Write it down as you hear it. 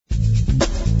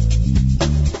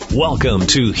Welcome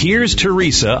to Here's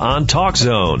Teresa on Talk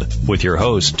Zone with your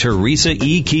host, Teresa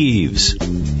E. Keeves.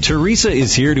 Teresa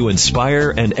is here to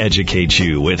inspire and educate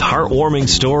you with heartwarming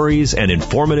stories and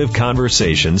informative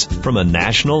conversations from a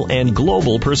national and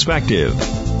global perspective.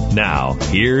 Now,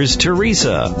 here's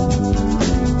Teresa.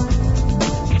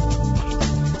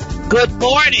 Good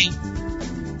morning.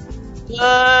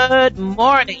 Good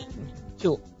morning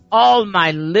to all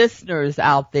my listeners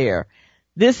out there.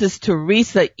 This is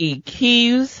Teresa E.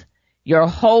 Keeves, your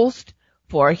host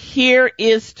for Here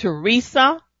is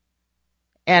Teresa,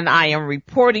 and I am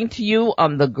reporting to you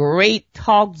on the great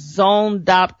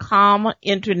TalkZone.com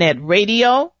internet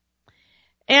radio.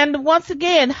 And once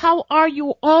again, how are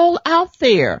you all out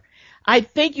there? I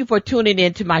thank you for tuning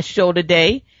in to my show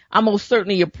today. I most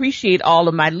certainly appreciate all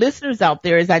of my listeners out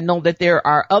there, as I know that there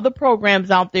are other programs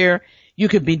out there you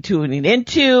could be tuning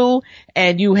into,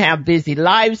 and you have busy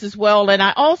lives as well. And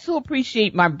I also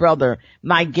appreciate my brother,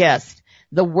 my guest,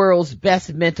 the world's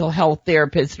best mental health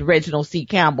therapist, Reginald C.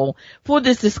 Campbell, for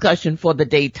this discussion for the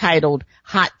day titled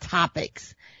Hot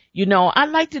Topics. You know, I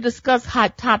like to discuss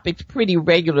hot topics pretty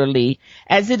regularly,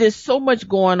 as it is so much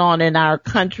going on in our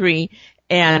country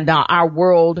and our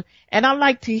world. And I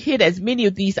like to hit as many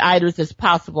of these items as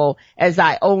possible, as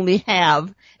I only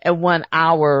have a 1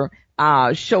 hour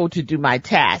show to do my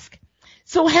task.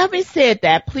 So having said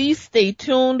that, please stay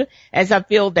tuned, as I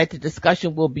feel that the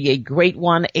discussion will be a great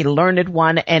one, a learned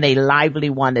one, and a lively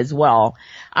one as well.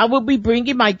 I will be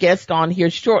bringing my guest on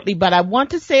here shortly, but I want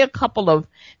to say a couple of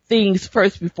things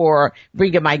first before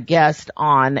bringing my guest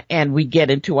on and we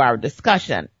get into our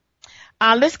discussion.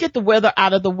 Let's get the weather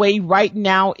out of the way. Right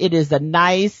now, it is a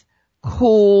nice,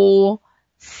 cool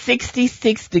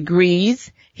 66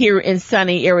 degrees. Here in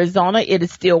sunny Arizona, it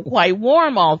is still quite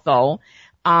warm, although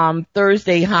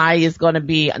Thursday high is going to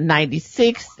be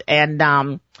 96,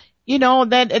 and you know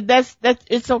that's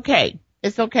it's okay.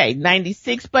 It's okay,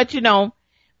 96. But you know,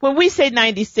 when we say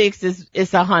 96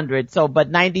 is 100. So, but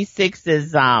 96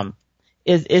 is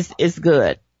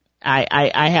good.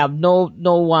 I have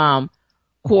no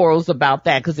quarrels about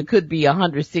that, because it could be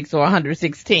 106 or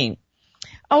 116.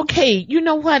 Okay, you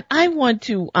know what? I want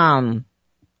to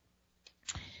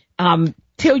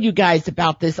tell you guys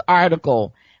about this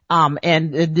article,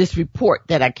 and this report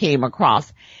that I came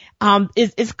across.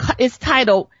 It's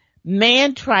titled,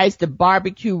 Man Tries to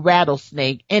Barbecue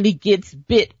Rattlesnake and He Gets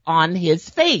Bit on His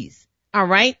Face. All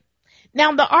right.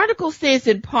 Now, the article says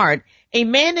in part, a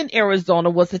man in Arizona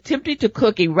was attempting to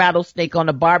cook a rattlesnake on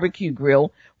a barbecue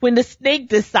grill when the snake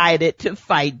decided to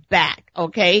fight back.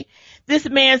 Okay. This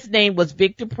man's name was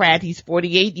Victor Pratt. He's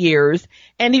 48 years,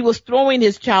 and he was throwing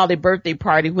his child a birthday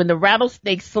party when the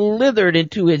rattlesnake slithered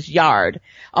into his yard.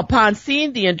 Upon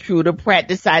seeing the intruder, Pratt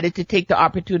decided to take the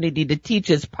opportunity to teach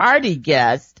his party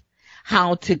guests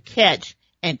how to catch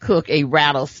and cook a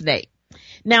rattlesnake.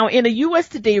 Now, in a U.S.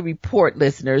 Today report,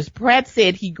 listeners, Pratt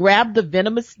said he grabbed the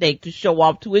venomous snake to show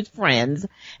off to his friends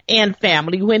and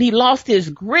family when he lost his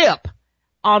grip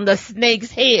on the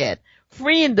snake's head,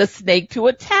 freeing the snake to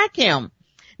attack him.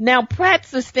 Now, Pratt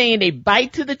sustained a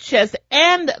bite to the chest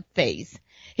and face.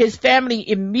 His family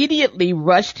immediately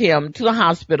rushed him to the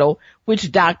hospital,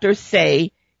 which doctors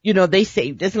say, you know, they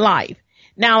saved his life.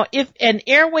 Now, if an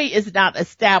airway is not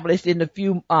established in a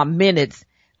few minutes,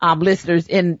 listeners,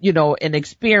 in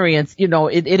experience,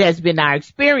 it has been our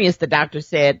experience, the doctor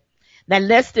said, that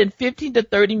less than 15 to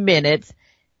 30 minutes,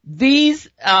 these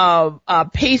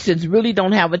patients really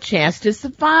don't have a chance to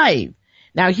survive.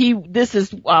 Now, this is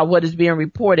what is being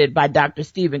reported by Dr.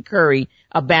 Stephen Curry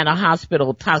of Banner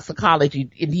Hospital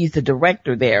Toxicology, and he's the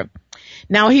director there.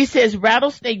 Now, he says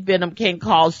rattlesnake venom can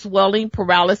cause swelling,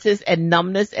 paralysis, and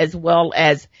numbness, as well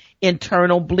as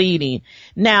internal bleeding.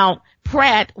 Now,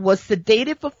 Pratt was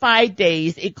sedated for 5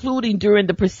 days, including during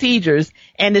the procedures,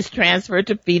 and is transferred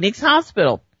to Phoenix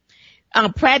Hospital.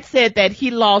 Pratt said that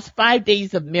he lost 5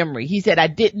 days of memory. He said, I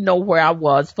didn't know where I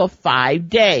was for 5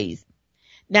 days.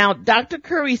 Now, Dr.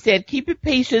 Curry said keeping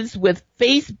patients with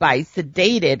face bites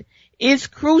sedated is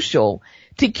crucial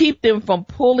to keep them from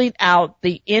pulling out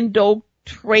the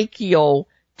endotracheal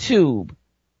tube.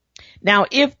 Now,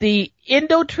 if the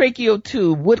endotracheal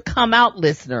tube would come out,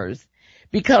 listeners,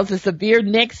 because of severe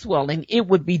neck swelling, it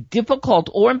would be difficult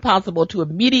or impossible to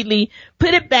immediately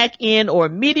put it back in or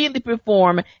immediately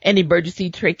perform an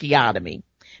emergency tracheotomy.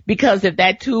 Because if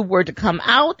that tube were to come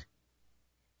out,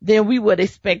 then we would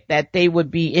expect that they would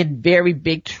be in very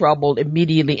big trouble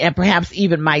immediately and perhaps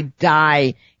even might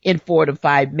die in 4 to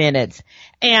 5 minutes.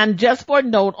 And just for a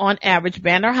note, on average,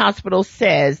 Banner Hospital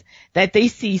says that they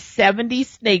see 70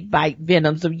 snake bite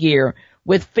venoms a year,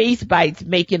 with face bites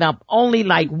making up only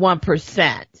like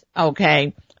 1%,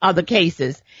 okay, other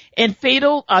cases. In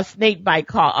fatal snake bite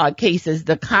cases,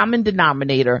 the common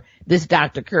denominator, this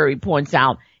Dr. Curry points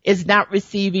out, is not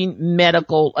receiving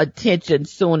medical attention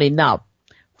soon enough.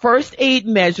 First aid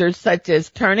measures such as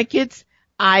tourniquets,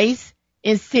 ice,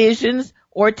 incisions,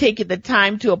 or taking the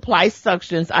time to apply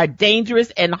suctions are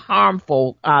dangerous and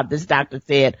harmful, this doctor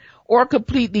said, or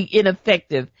completely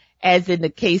ineffective, as in the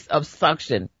case of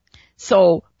suction.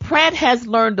 So Pratt has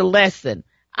learned a lesson.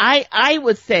 I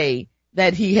would say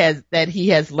that he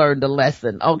has learned a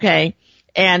lesson, okay?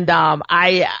 And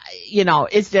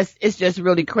it's just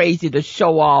really crazy to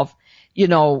show off,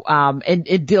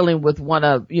 and dealing with one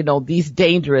of, these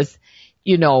dangerous,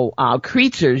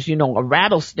 creatures. A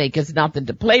rattlesnake is nothing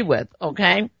to play with,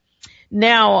 okay?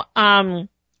 Now, I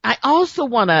also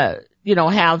want to,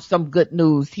 have some good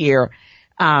news here,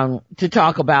 to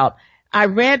talk about. I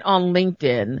read on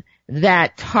LinkedIn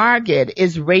that Target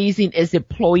is raising its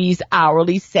employees'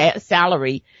 hourly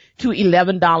salary to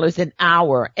 $11 an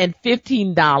hour and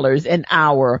 $15 an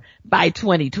hour by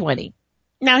 2020.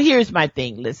 Now here's my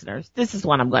thing, listeners. This is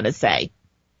what I'm going to say.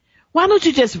 Why don't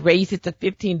you just raise it to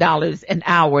 $15 an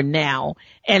hour now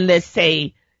and let's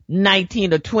say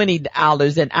 $19 or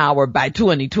 $20 an hour by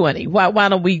 2020? Why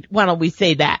don't we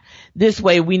say that? This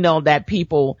way we know that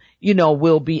people,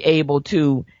 will be able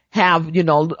to have,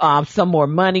 some more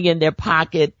money in their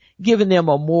pocket, giving them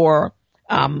a more,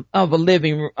 of a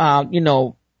living,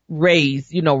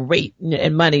 raise, rate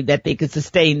and money that they could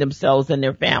sustain themselves and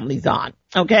their families on.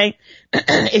 Okay.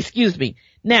 Excuse me.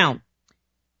 Now,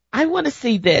 I want to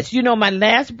see this. My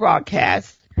last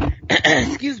broadcast,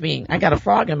 excuse me, I got a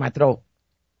frog in my throat.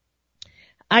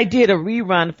 I did a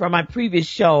rerun from my previous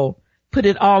show, Put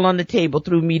It All on the Table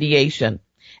Through Mediation.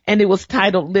 And it was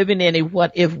titled Living in a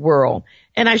What If World.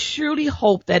 And I surely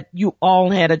hope that you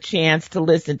all had a chance to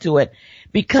listen to it,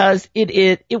 because it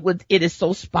is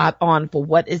so spot on for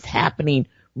what is happening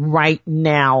right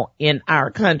now in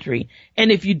our country.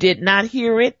 And if you did not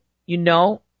hear it, you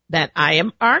know that I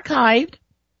am archived.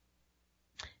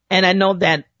 And I know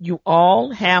that you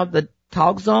all have the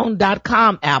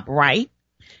TalkZone.com app, right?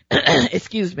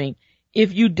 Excuse me.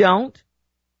 If you don't,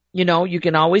 you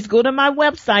can always go to my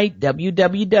website,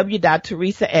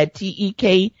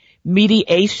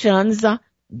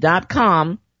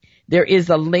 www.teresa@tekmediations.com. There is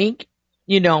a link,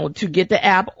 to get the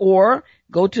app, or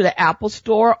go to the Apple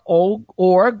Store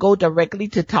or go directly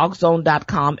to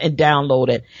TalkZone.com and download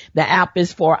it. The app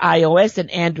is for iOS and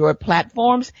Android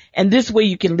platforms. And this way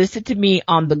you can listen to me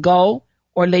on the go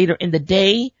or later in the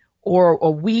day or a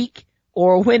week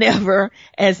or whenever,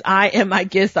 as I and my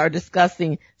guests are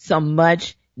discussing some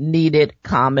much needed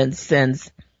common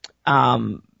sense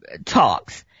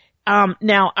talks.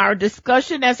 Now our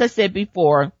discussion, as I said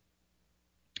before,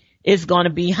 is going to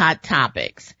be hot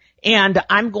topics, and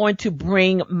I'm going to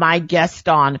bring my guest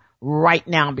on right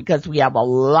now because we have a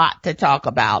lot to talk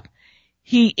about.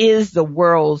 He is the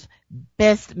world's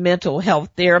best mental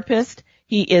health therapist.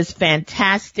 He is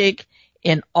fantastic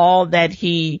in all that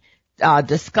he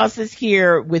discusses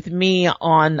here with me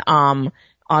on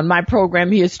my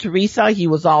program. Here's Teresa. He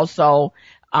was also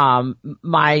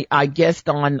my guest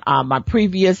on my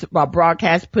previous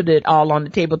broadcast, Put It All on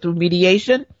the Table Through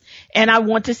Mediation. And I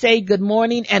want to say good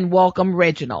morning and welcome,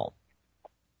 Reginald.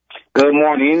 Good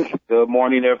morning. Good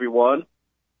morning, everyone.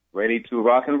 Ready to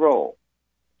rock and roll.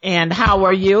 And how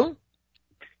are you?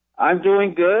 I'm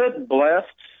doing good. Blessed.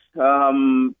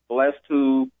 Blessed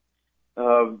to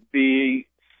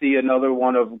see another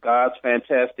one of God's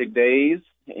fantastic days,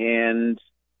 and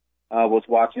was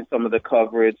watching some of the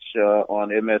coverage on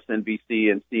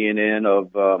MSNBC and CNN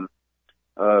of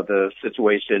the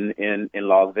situation in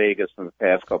Las Vegas from the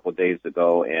past couple of days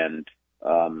ago, and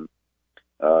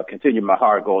continue. My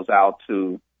heart goes out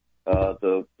to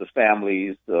the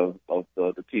families of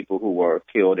the people who were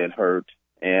killed and hurt,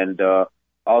 and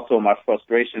also my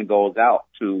frustration goes out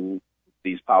to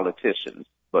these politicians.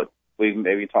 But we can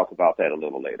maybe talk about that a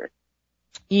little later.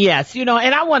 Yes, and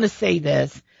I want to say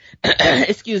this.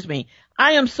 Excuse me.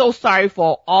 I am so sorry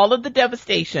for all of the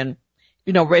devastation,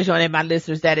 Reginald and my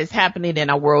listeners, that is happening in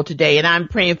our world today. And I'm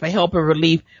praying for help and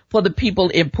relief for the people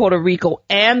in Puerto Rico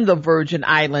and the Virgin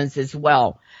Islands as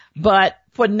well. But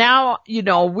for now,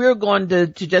 we're going to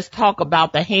just talk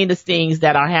about the heinous things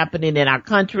that are happening in our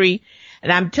country.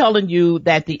 And I'm telling you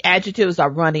that the adjectives are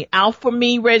running out for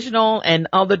me, Reginald, and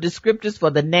other descriptors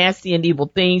for the nasty and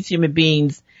evil things human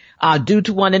beings do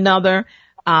to one another.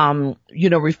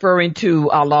 Referring to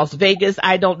Las Vegas.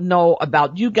 I don't know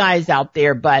about you guys out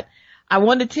there, but I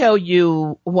want to tell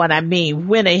you what I mean.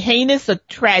 When a heinous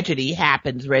tragedy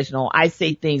happens, Reginald, I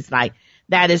say things like,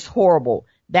 that is horrible.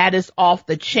 That is off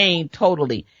the chain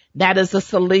totally. That is a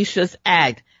salacious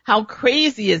act. How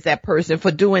crazy is that person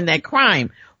for doing that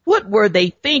crime? What were they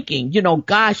thinking? You know,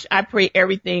 gosh, I pray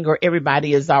everything or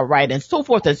everybody is all right, and so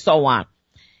forth and so on.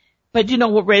 But you know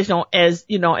what, Reginald, as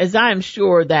I am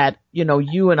sure that,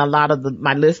 you and a lot of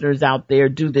my listeners out there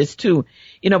do this too,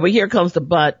 but here comes the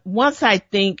but. Once I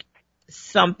think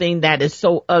something that is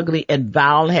so ugly and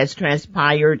vile has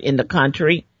transpired in the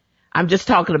country, I'm just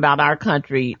talking about our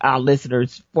country, our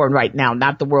listeners for right now,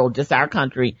 not the world, just our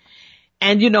country.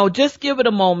 And, just give it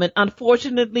a moment.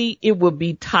 Unfortunately, it will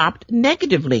be topped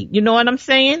negatively. You know what I'm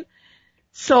saying?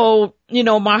 So,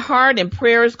 my heart and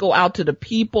prayers go out to the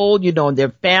people, and their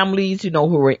families, who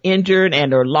were injured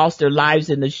and or lost their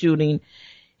lives in the shooting,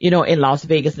 in Las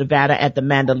Vegas, Nevada at the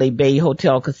Mandalay Bay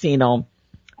Hotel Casino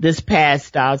this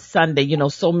past Sunday.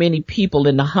 So many people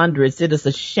in the hundreds. It is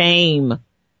a shame.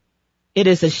 It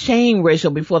is a shame,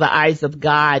 Rachel, before the eyes of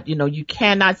God. You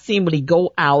cannot seemingly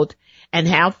go out and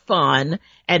have fun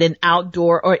at an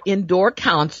outdoor or indoor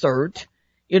concert.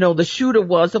 The shooter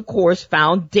was, of course,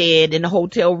 found dead in a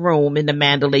hotel room in the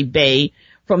Mandalay Bay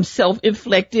from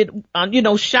self-inflicted,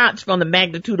 shots from the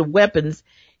magnitude of weapons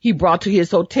he brought to his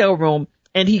hotel room,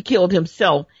 and he killed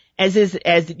himself. As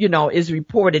is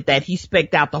reported that he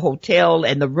spec'd out the hotel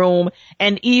and the room,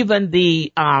 and even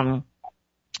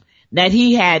that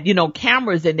he had,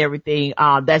 cameras and everything,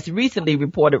 that's recently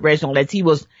reported, Reginald, as he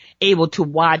was able to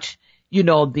watch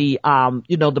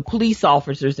the police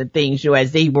officers and things,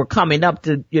 as they were coming up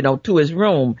to, to his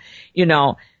room,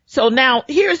 So now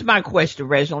here's my question,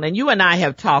 Reginald, and you and I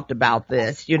have talked about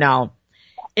this,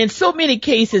 in so many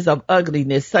cases of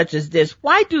ugliness such as this,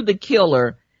 why do the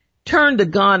killer turn the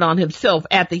gun on himself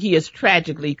after he has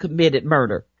tragically committed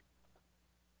murder?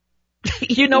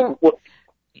 Reginald?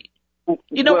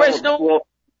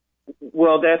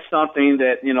 Well, that's something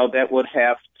that, that would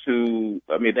have to,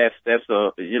 that's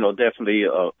a, definitely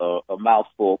a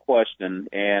mouthful question.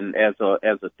 And as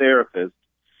a therapist,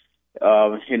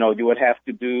 you would have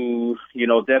to do,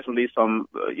 definitely some,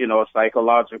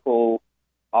 psychological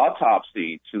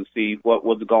autopsy to see what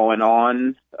was going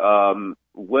on,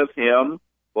 with him,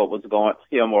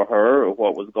 him or her, or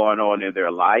what was going on in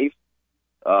their life.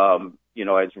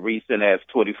 As recent as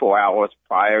 24 hours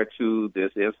prior to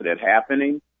this incident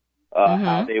happening.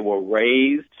 How they were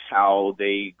raised, how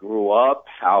they grew up,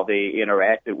 how they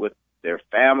interacted with their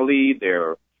family,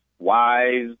 their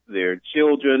wives, their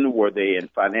children. Were they in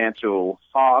financial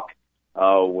hawk?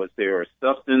 Was there a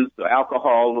substance or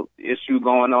alcohol issue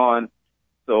going on?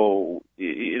 So,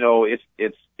 it's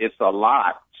a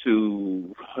lot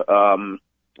to,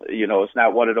 it's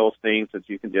not one of those things that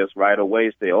you can just right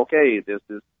away say, okay, this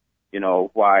is,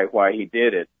 why he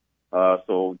did it.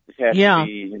 So it has to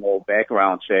be,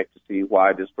 background check to see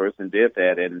why this person did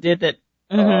that. And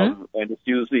and it's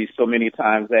usually so many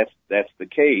times that's the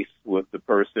case with the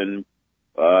person,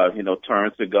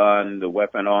 turns the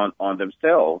weapon on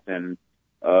themselves. And,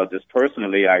 just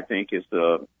personally, I think it's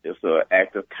a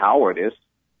act of cowardice,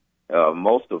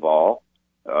 most of all,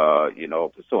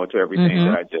 pursuant to everything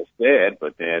that I just said,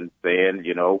 but then saying,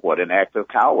 what an act of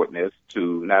cowardness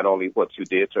to not only what you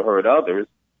did to hurt others,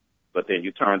 but then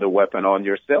you turn the weapon on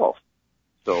yourself.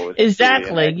 So it's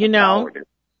exactly,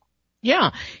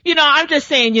 yeah. I'm just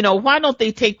saying, why don't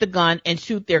they take the gun and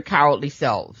shoot their cowardly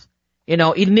selves,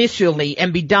 initially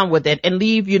and be done with it and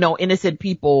leave, innocent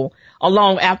people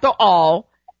alone. After all,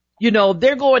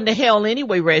 they're going to hell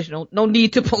anyway, Reginald. No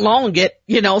need to prolong it,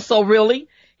 so really,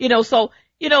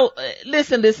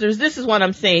 listen, listeners, this is what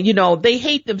I'm saying. They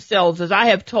hate themselves, as I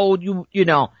have told you,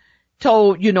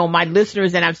 my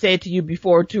listeners, and I've said to you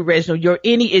before too, Reginald, your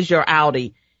innie is your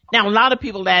outie. Now, a lot of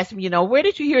people ask me, where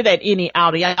did you hear that innie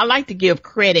outie? I like to give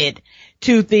credit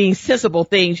to things, sensible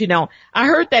things. I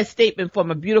heard that statement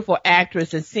from a beautiful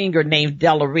actress and singer named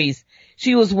Della Reese.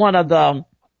 She was one of the,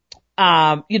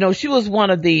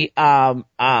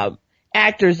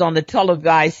 actors on the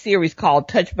televised series called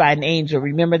Touched by an Angel.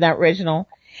 Remember that, Reginald?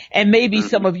 And maybe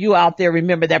some of you out there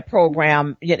remember that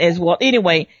program as well.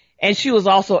 Anyway, and she was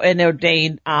also an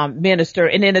ordained minister.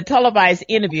 And in a televised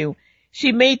interview,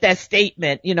 she made that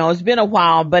statement. It's been a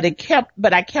while, but I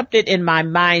kept it in my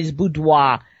mind's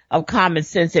boudoir of common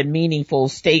sense and meaningful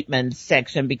statements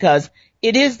section because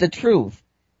it is the truth,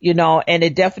 and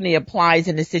it definitely applies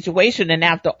in the situation. And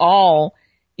after all,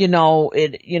 it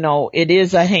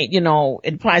is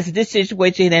it applies to this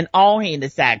situation and all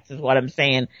heinous acts is what I'm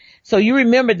saying. So you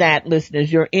remember that,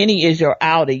 listeners, your innie is your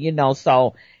outie,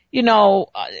 so,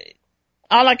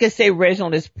 all I can say,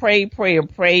 Reginald, is pray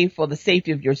for the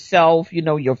safety of yourself,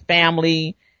 your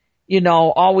family,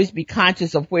 always be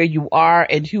conscious of where you are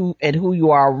and who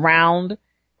you are around,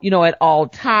 at all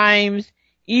times.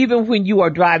 even when you are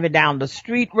driving down the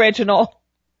street, Reginald,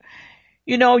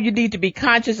 you know, you need to be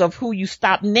conscious of who you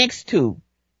stop next to,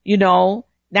 you know.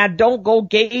 Now don't go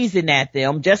gazing at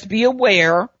them. Just be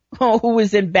aware who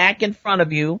is back in front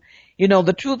of you. You know,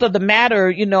 the truth of the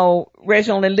matter, you know,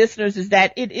 Reginald and listeners, is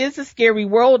that it is a scary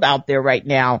world out there right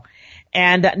now.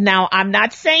 And now I'm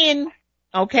not saying,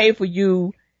 okay, for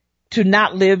you to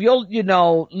not live your, you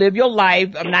know, live your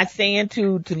life. I'm not saying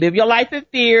to live your life in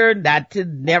fear, not to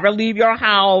never leave your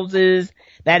houses.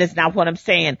 That is not what I'm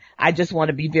saying. I just want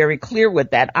to be very clear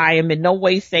with that. I am in no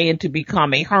way saying to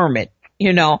become a hermit,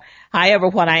 you know. However,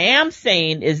 what I am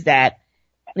saying is that,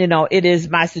 you know, it is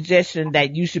my suggestion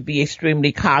that you should be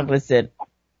extremely cognizant,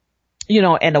 you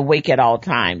know, and awake at all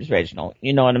times, Reginald.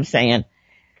 You know what I'm saying?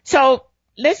 So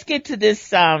let's get to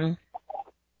this,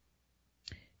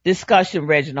 discussion,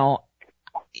 Reginald.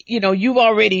 You know, you've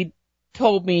already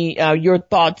told me, your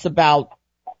thoughts about,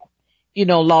 you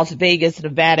know, Las Vegas,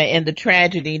 Nevada, and the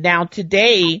tragedy. Now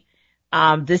today,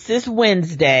 this is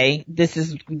Wednesday.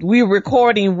 We're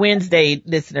recording Wednesday,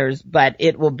 listeners, but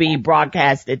it will be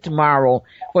broadcasted tomorrow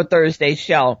for Thursday's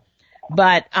show.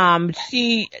 But,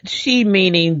 she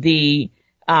meaning the,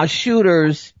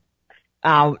 shooter's,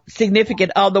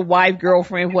 significant other, wife,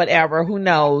 girlfriend, whatever, who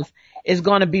knows, is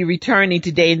going to be returning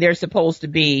today, and they're supposed to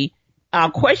be,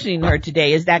 questioning her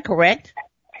today. Is that correct?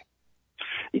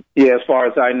 Yeah, as far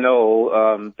as I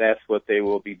know, that's what they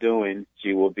will be doing.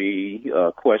 She will be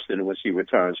questioned when she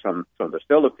returns from the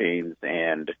Philippines,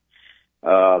 and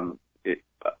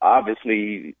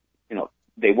obviously, you know,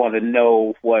 they want to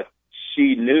know what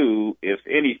she knew, if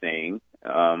anything.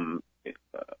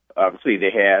 Obviously,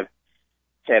 they have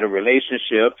had a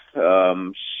relationship.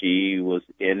 She was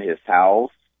in his house.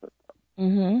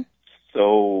 Mm-hmm.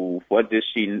 So, what did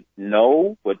she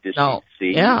know? What did she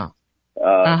see? Yeah.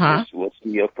 Was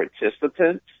she a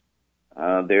participant?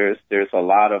 There's a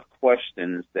lot of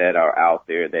questions that are out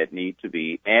there that need to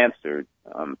be answered.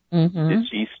 Did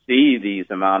she see these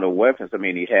amount of weapons? I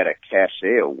mean, he had a cache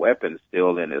of weapons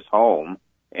still in his home,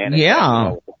 and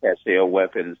a cache of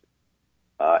weapons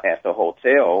at the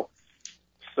hotel.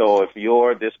 So if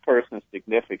you're this person's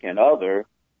significant other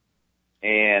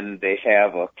and they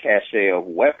have a cache of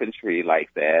weaponry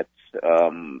like that,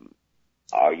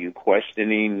 are you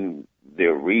questioning the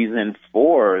reason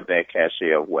for that cache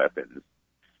of weapons?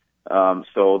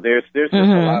 So there's just a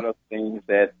lot of things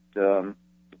that,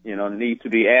 you know, need to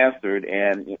be answered.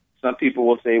 And some people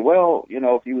will say, well, you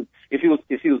know, if he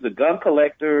was a gun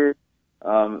collector,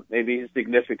 maybe his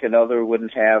significant other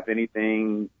wouldn't have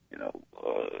anything, you know,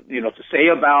 to say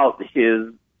about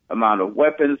his amount of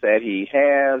weapons that he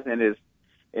has in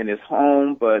his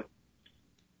home. But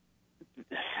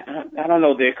I don't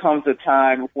know. There comes a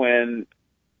time when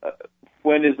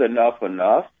is enough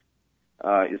enough?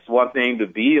 It's one thing to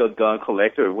be a gun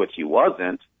collector, which he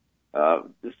wasn't.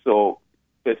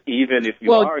 But even if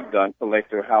you are a gun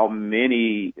collector, how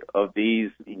many of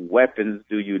these weapons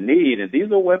do you need? And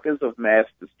these are weapons of mass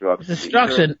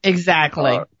destruction.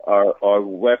 Exactly. Are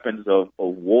weapons of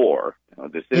war. You know,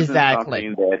 this isn't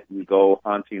something that you go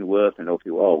hunting with and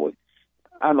well,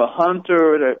 I'm a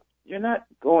hunter. You're not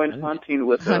going hunting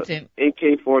with an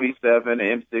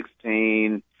AK-47,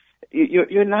 M16.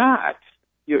 You're not.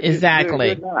 You're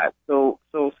not. So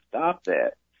stop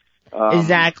that.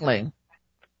 Exactly.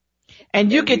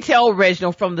 And you can tell,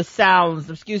 Reginald, from the sounds,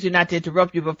 excuse me not to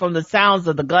interrupt you, but from the sounds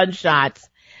of the gunshots,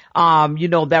 you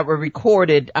know, that were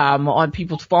recorded, on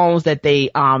people's phones that they,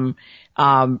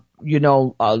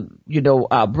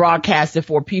 broadcasted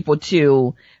for people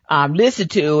to, listen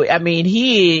to. I mean,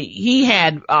 he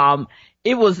had,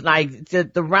 it was like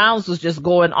the rounds was just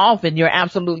going off, and you're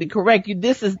absolutely correct.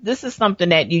 This is something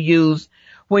that you use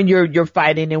when you're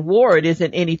fighting in war. It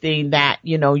isn't anything that,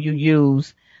 you know, you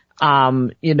use,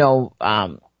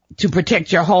 to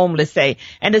protect your home, let's say.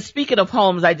 And speaking of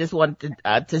homes, I just wanted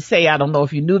to say, I don't know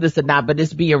if you knew this or not, but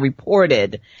it's being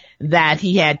reported that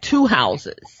he had two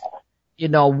houses, you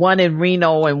know, one in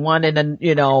Reno and one in,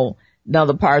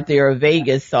 another part there of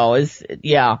Vegas. So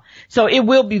so it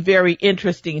will be very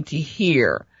interesting to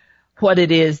hear what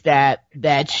it is that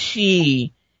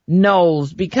she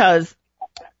knows, because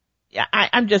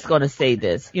I'm just going to say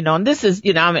this, you know, and this is,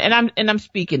 you know, and I'm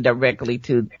speaking directly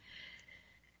to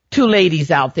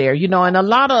ladies out there, you know, and a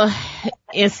lot of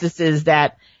instances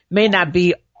that may not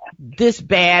be this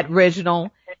bad, Reginald,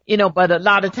 you know, but a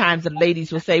lot of times the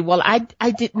ladies will say, well, I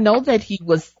didn't know that he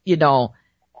was, you know,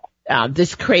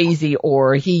 this crazy,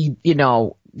 or he, you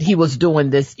know, he was doing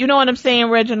this. You know what I'm saying,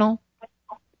 Reginald?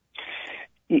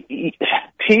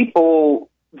 People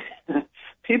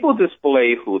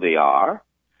display who they are.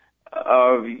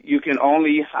 You can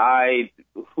only hide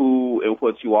who and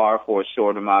what you are for a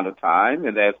short amount of time,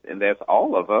 and that's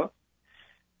all of us.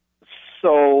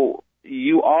 So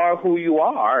you are who you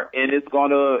are, and it's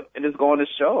gonna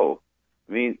show.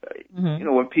 I mean,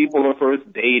 when people are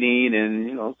first dating,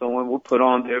 and someone will put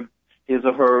on his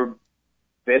or her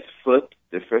best foot,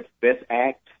 their best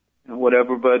act, and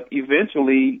whatever. But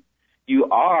eventually, you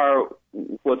are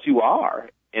what you are,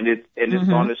 and it's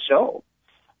going to show.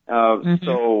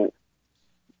 So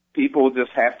people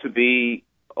just have to be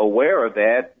aware of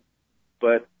that.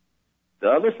 But the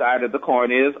other side of the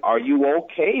coin is, are you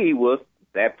okay with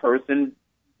that person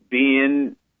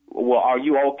being? Well, are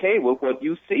you okay with what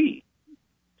you see?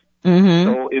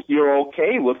 So if you're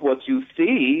okay with what you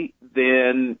see,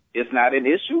 then it's not an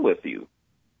issue with you.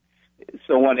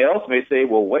 Someone else may say,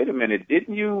 well, wait a minute,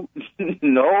 didn't you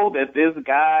know that this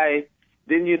guy,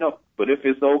 didn't you know? But if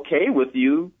it's okay with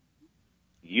you,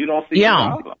 you don't see the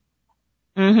problem.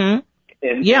 And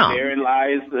therein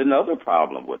lies another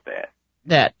problem with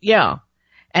that.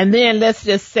 And then let's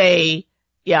just say,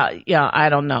 I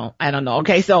don't know.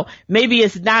 Okay, so maybe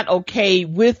it's not okay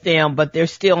with them, but they're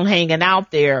still hanging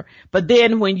out there. But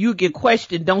then when you get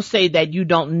questioned, don't say that you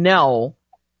don't know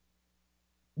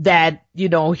that,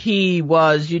 he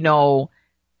was, kind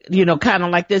of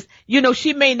like this.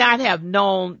 She may not have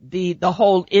known the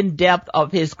whole in-depth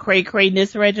of his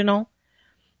cray-crayness, Reginald,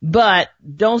 but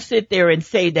don't sit there and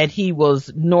say that he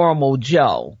was normal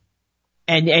Joe.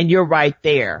 And you're right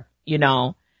there,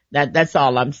 that's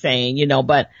all I'm saying,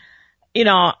 but,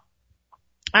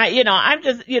 I'm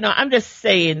just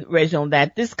saying, Reginald,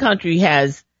 that this country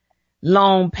has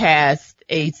long past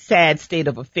a sad state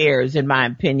of affairs, in my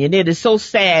opinion. It is so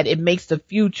sad, it makes the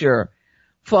future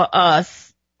for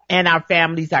us and our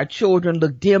families, our children,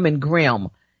 look dim and grim.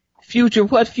 Future,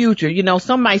 what future?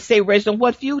 Some might say, Reginald,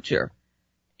 what future?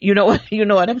 You know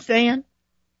what I'm saying?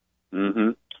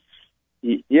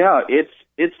 Yeah,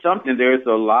 it's something. There's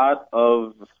a lot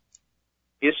of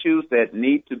issues that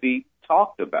need to be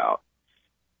talked about.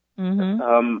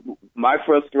 My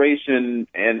frustration,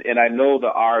 and I know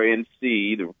the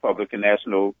RNC, the Republican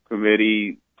National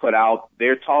Committee, put out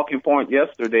their talking point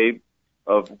yesterday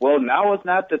of, well, now is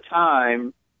not the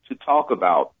time to talk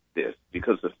about this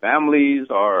because the families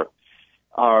are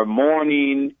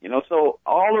mourning, so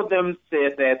all of them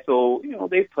said that. So,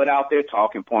 they put out their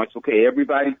talking points. Okay,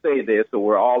 everybody say this, so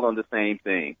we're all on the same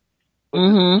thing.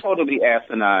 It's totally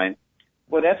asinine.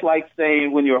 Well, that's like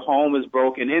saying when your home is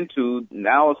broken into,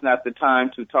 now it's not the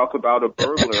time to talk about a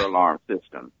burglar alarm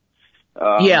system.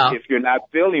 If you're not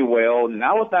feeling well,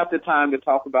 now is not the time to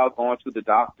talk about going to the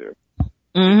doctor.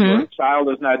 If your child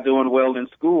is not doing well in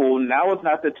school, now is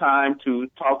not the time to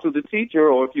talk to the teacher,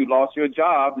 or if you lost your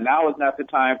job, now is not the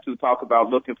time to talk about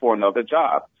looking for another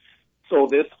job. So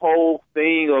this whole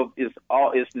thing of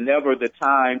it's never the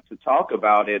time to talk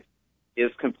about it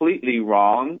is completely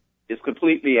wrong. It's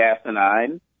completely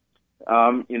asinine.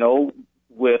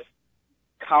 With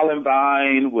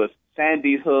Columbine, with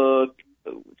Sandy Hook,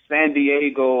 San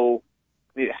Diego,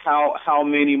 how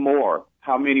many more?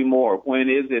 How many more? When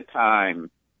is it time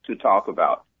to talk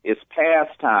about? It's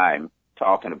past time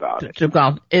talking about it.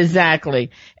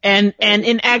 Exactly. And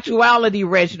in actuality,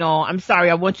 Reginald, I'm sorry,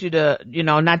 I want you to,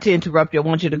 not to interrupt you, I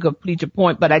want you to complete your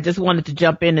point, but I just wanted to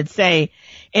jump in and say,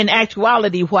 in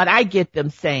actuality, what I get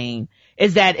them saying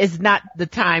is that it's not the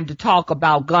time to talk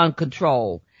about gun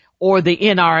control or the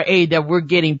NRA, that we're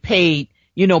getting paid,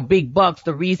 big bucks.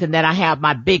 The reason that I have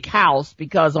my big house,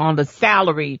 because on the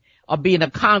salary of being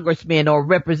a congressman or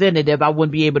representative, I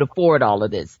wouldn't be able to afford all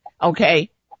of this.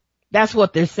 Okay? That's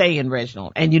what they're saying,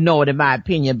 Reginald. And it in my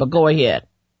opinion, but go ahead.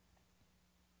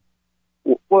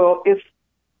 Well,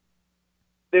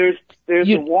 there's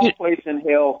a one place in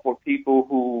hell for people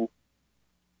who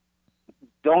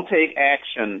don't take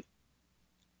action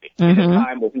in a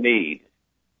time of need.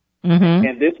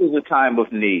 And this is a time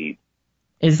of need.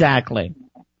 Exactly.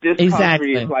 This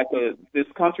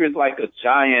country is like a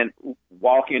giant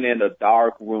walking in a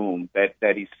dark room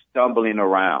that he's stumbling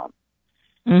around.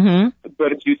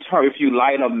 But if you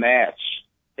light a match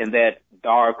in that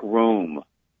dark room,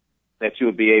 that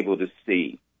you'll be able to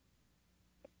see.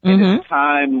 And it's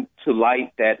time to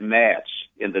light that match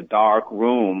in the dark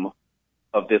room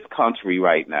of this country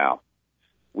right now.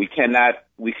 We can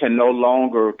no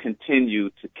longer continue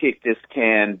to kick this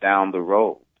can down the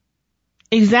road.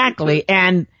 Exactly.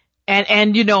 And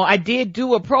I did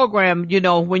do a program,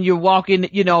 when you're walking,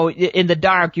 in the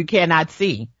dark, you cannot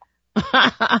see.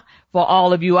 For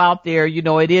all of you out there,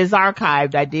 it is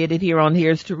archived. I did it here on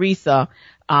Here's Teresa,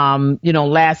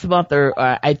 last month, or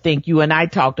I think you and I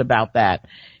talked about that.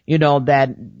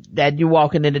 that you're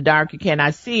walking in the dark, you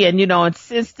cannot see. And, and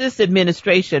since this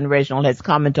administration, Reginald, has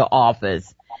come into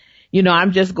office,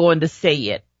 I'm just going to say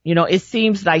it. It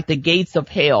seems like the gates of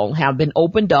hell have been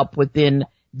opened up within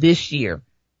this year.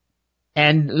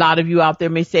 And a lot of you out there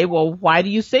may say, well, why do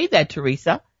you say that,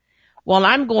 Teresa? Well,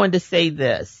 I'm going to say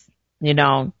this,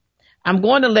 I'm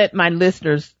going to let my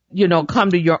listeners,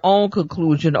 come to your own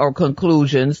conclusion or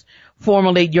conclusions,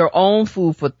 formulate your own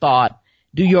food for thought,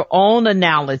 do your own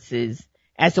analysis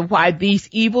as to why these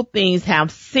evil things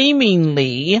have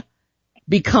seemingly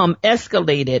become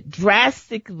drastically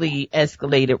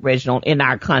escalated, Reginald, in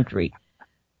our country.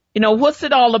 What's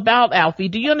it all about, Alfie?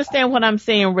 Do you understand what I'm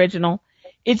saying, Reginald?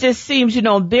 It just seems,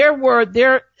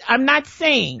 I'm not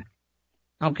saying,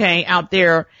 okay, out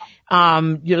there, a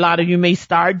lot of you may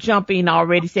start jumping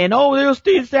already saying, oh, there's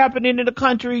things happening in the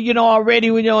country, already,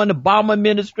 in the Obama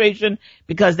administration,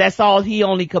 because that's all he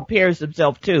only compares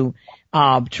himself to.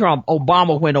 Trump,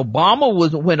 Obama, when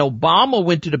Obama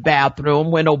went to the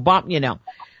bathroom, when Obama,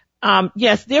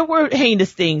 yes, there were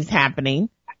heinous things happening.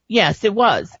 Yes, it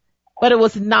was, but it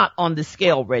was not on the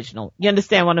scale, Reginald. You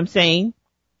understand what I'm saying?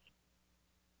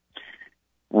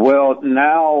 Well,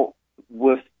 now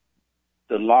with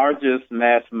the largest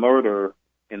mass murder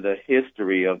in the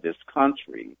history of this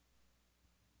country,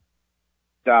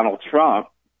 Donald Trump,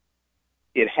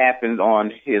 it happened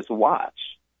on his watch.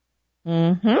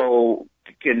 Mm-hmm. So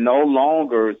you can no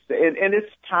longer say, and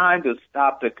it's time to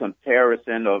stop the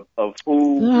comparison of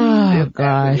who. Oh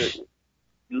gosh.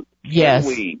 Yes.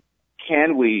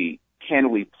 Can we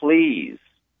please?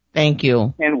 Thank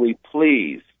you. Can we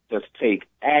please just take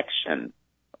action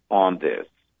on this?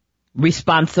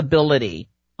 Responsibility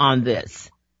on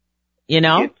this.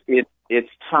 It's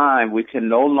time. We can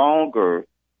no longer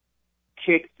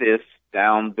kick this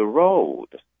down the road.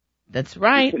 That's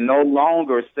right. We can no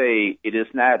longer say it is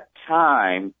not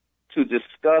time to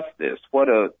discuss this. What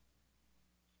a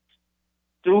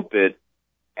stupid,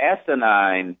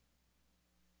 asinine,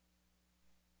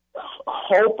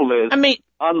 hopeless,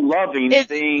 unloving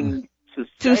thing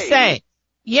to say.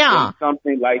 Yeah. When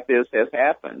something like this has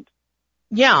happened.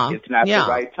 Yeah. It's not the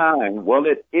right time. Well,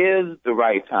 it is the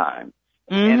right time.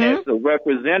 Mm-hmm. And as a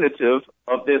representative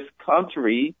of this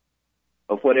country,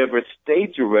 of whatever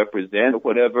state you represent,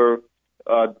 whatever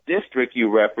district you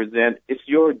represent, it's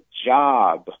your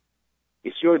job.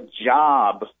 It's your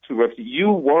job to represent.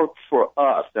 You work for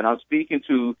us. And I'm speaking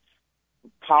to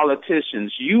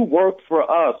politicians. You work for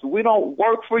us. We don't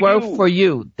work for you. Work for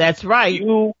you. That's right.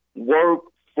 You work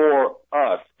for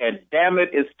us. And damn it,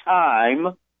 it's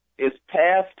time. It's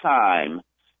past time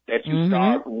that you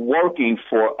start working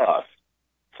for us,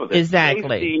 for the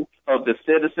safety of the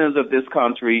citizens of this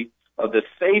country, of the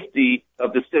safety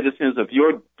of the citizens of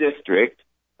your district,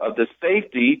 of the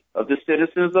safety of the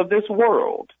citizens of this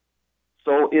world.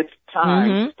 So it's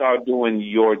time to start doing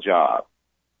your job.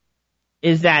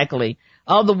 Exactly.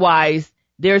 Otherwise,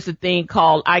 there's a thing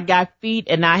called I got feet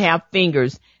and I have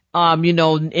fingers.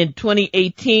 In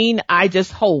 2018, I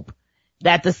just hope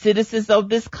that the citizens of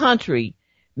this country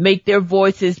make their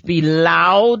voices be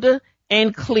loud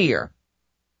and clear.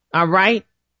 All right?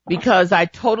 Because I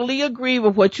totally agree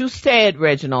with what you said,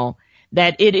 Reginald,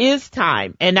 that it is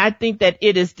time. And I think that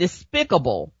it is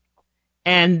despicable.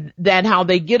 And that how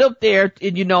they get up there,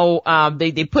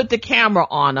 they put the camera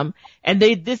on them and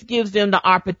this gives them the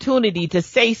opportunity to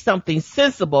say something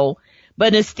sensible.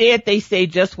 But instead they say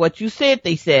just what you said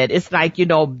they said. It's like, they're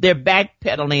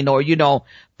backpedaling or,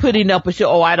 putting up a show.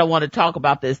 Oh, I don't want to talk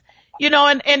about this.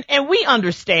 And we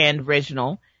understand,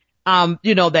 Reginald,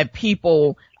 that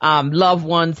people, loved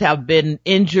ones have been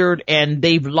injured and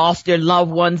they've lost their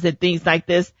loved ones and things like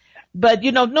this. But,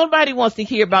 nobody wants to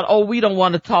hear about, oh, we don't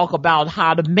want to talk about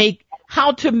how to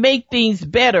make things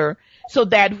better so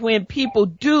that when people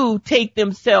do take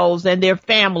themselves and their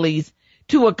families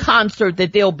to a concert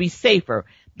that they'll be safer.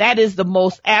 That is the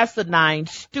most asinine,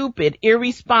 stupid,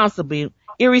 irresponsible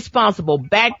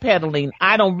backpedaling.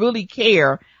 I don't really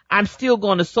care. I'm still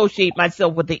going to associate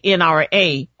myself with the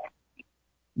NRA.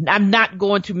 I'm not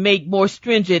going to make more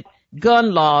stringent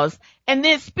gun laws. And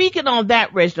then speaking on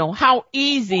that, Reginald, how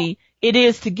easy it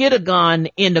is to get a gun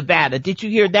in Nevada. Did you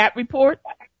hear that report?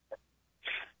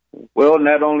 Well,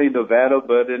 not only Nevada,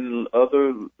 but in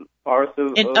other parts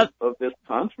of this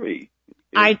country.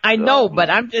 I know, but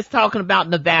I'm just talking about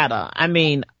Nevada. I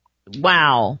mean,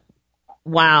 wow.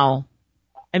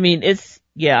 I mean,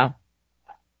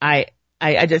 I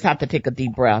just have to take a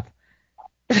deep breath.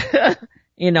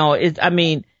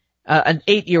 an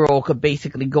 8-year-old could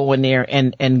basically go in there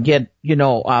and get,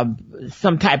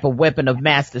 some type of weapon of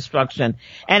mass destruction.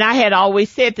 And I had always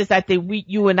said this, I think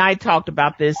you and I talked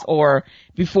about this, or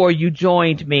before you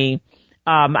joined me,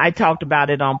 I talked about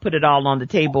it put it all on the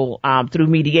table, through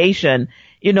mediation,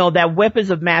 that weapons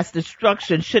of mass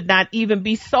destruction should not even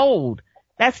be sold.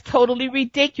 That's totally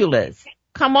ridiculous.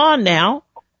 Come on now.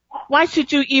 Why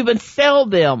should you even sell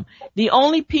them? The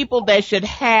only people that should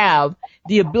have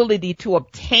the ability to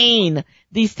obtain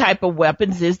these type of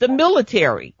weapons is the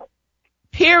military.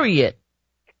 Period.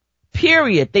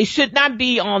 They should not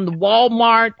be on the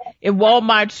Walmart, in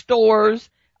Walmart stores.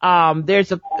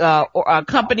 There's a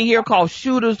company here called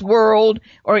Shooters World,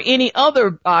 or any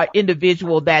other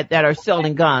individual that are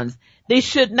selling guns. They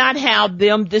should not have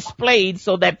them displayed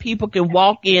so that people can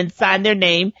walk in, sign their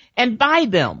name, and buy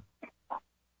them.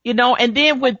 And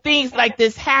then when things like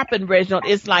this happen, Reginald,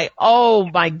 it's like, oh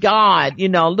my God,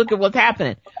 look at what's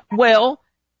happening. Well,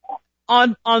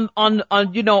 on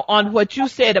what you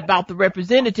said about the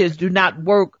representatives do not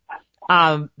work, we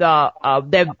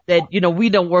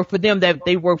don't work for them, that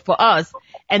they work for us.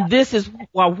 And this is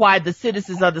why the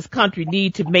citizens of this country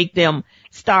need to make them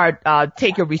start,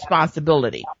 taking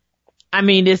responsibility. I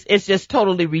mean, it's just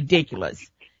totally ridiculous.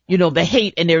 The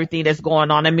hate and everything that's going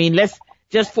on. I mean, let's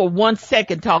just for 1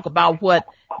 second talk about what,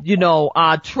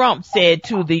 Trump said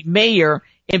to the mayor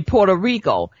in Puerto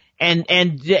Rico and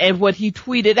what he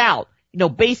tweeted out.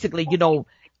 Basically,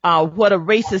 what a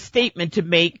racist statement to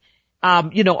make,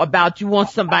 about you want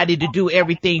somebody to do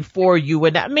everything for you.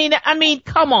 And I mean,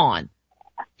 come on.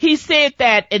 He said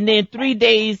that, and then 3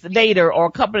 days later, or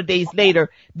a couple of days later,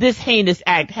 this heinous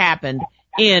act happened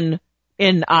in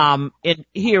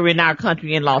here in our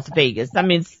country in Las Vegas. I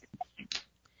mean,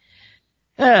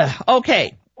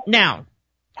 okay. Now,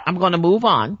 I'm going to move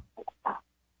on.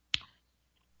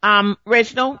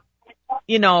 Reginald,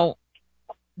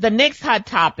 the next hot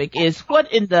topic is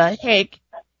what in the heck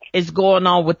is going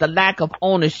on with the lack of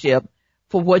ownership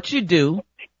for what you do,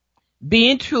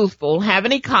 being truthful,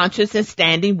 having a conscience, and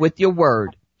standing with your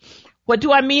word. What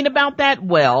do I mean about that?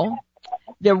 Well,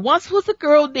 there once was a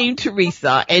girl named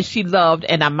Teresa, and she loved,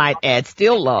 and I might add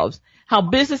still loves, how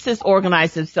businesses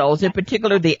organize themselves, in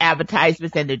particular the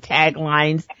advertisements and their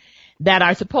taglines that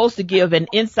are supposed to give an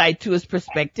insight to its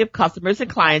prospective customers and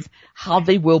clients how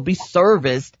they will be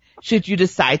serviced should you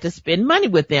decide to spend money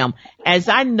with them. As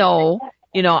I know,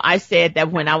 I said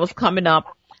that when I was coming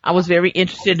up, I was very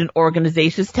interested in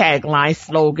organizations' taglines,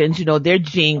 slogans, their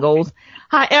jingles.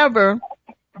 However,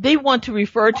 they want to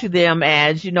refer to them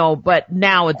as, but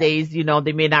nowadays,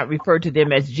 they may not refer to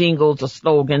them as jingles or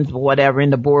slogans or whatever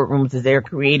in the boardrooms as they're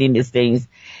creating these things,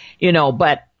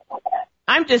 but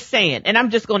I'm just saying, and I'm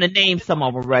just going to name some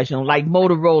of them, Reginald, like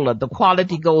Motorola, the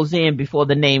quality goes in before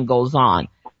the name goes on.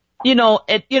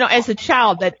 As a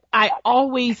child, that I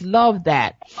always loved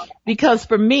that, because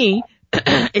for me,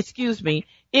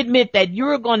 it meant that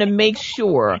you're going to make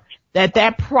sure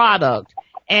that product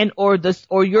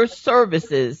or your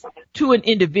services to an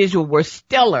individual were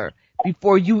stellar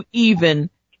before you even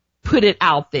put it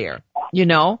out there.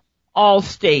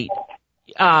 Allstate,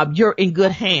 you're in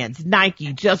good hands.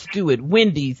 Nike, Just Do It.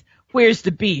 Wendy's, where's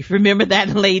the beef? Remember that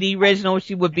lady, Reginald?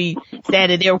 She would be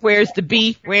standing there, where's the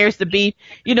beef? Where's the beef?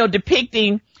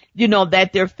 Depicting,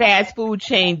 that their fast food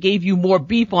chain gave you more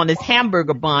beef on its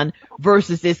hamburger bun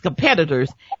versus its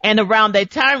competitors. And around that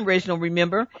time, Reginald,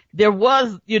 remember, there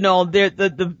was,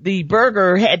 the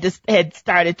burger had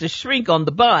started to shrink on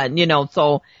the bun,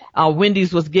 so,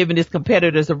 Wendy's was giving its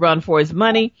competitors a run for its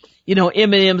money.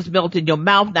 M&M's melt in your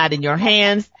mouth, not in your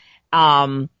hands.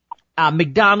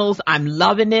 McDonald's, I'm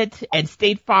loving it. And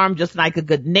State Farm, just like a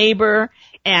good neighbor.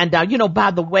 And,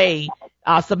 by the way,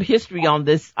 some history on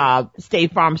this,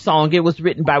 State Farm song. It was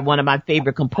written by one of my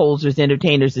favorite composers,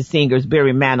 entertainers, and singers,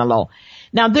 Barry Manilow.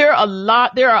 Now, there are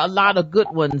a lot of good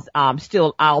ones,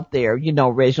 still out there,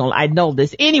 Reginald. I know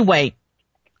this. Anyway,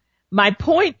 my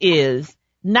point is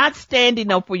not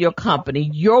standing up for your company,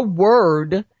 your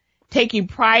word, taking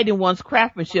pride in one's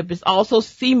craftsmanship is also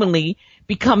seemingly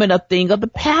becoming a thing of the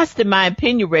past, in my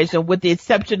opinion, Reginald, with the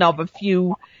exception of a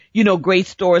few, great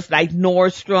stores like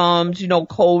Nordstrom's,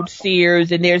 Cold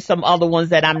Sears, and there's some other ones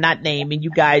that I'm not naming. You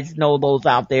guys know those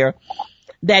out there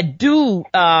that do,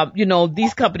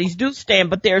 these companies do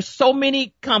stand, but there are so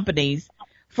many companies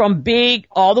from big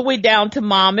all the way down to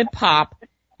mom and pop.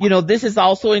 This is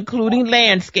also including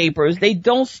landscapers. They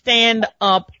don't stand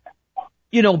up,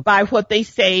 by what they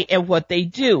say and what they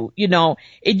do.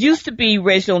 It used to be,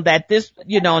 Reginald, that this,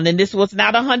 and this was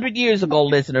not 100 years ago,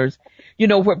 listeners,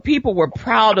 where people were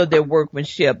proud of their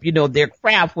workmanship, their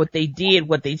craft, what they did,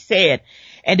 what they said.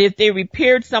 And if they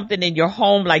repaired something in your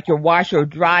home, like your washer or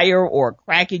dryer or a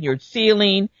crack in your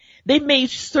ceiling, they made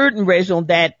certain, Reginald,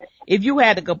 that if you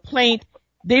had a complaint,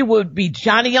 they would be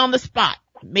Johnny on the spot,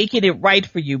 making it right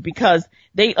for you, because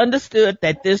they understood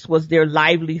that this was their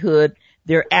livelihood,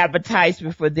 their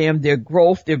advertisement for them, their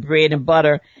growth, their bread and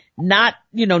butter. Not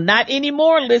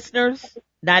anymore, listeners.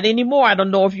 Not anymore. I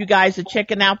don't know if you guys are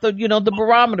checking out the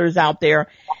barometers out there.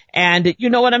 And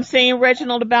you know what I'm saying,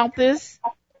 Reginald, about this?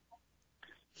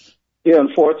 Yeah,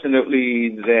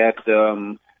 unfortunately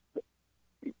that,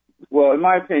 well, in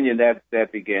my opinion,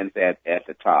 that begins at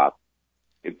the top.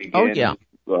 It begins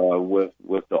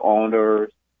with the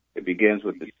owners. It begins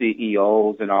with the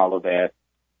CEOs and all of that.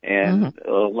 And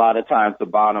a lot of times the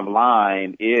bottom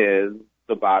line is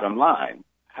the bottom line.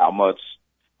 How much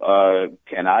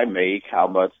can I make? How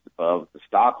much of the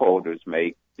stockholders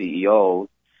make, CEOs,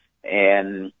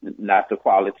 and not the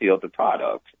quality of the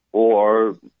product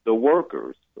or the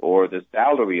workers or the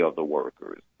salary of the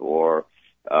workers or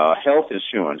health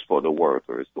insurance for the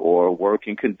workers or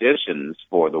working conditions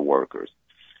for the workers.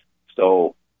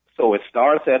 So it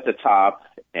starts at the top,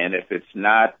 and if it's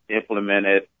not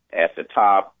implemented at the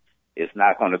top, it's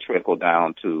not going to trickle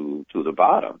down to the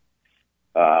bottom.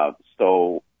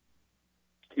 So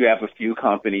you have a few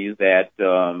companies that,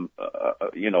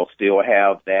 still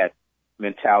have that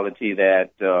mentality that,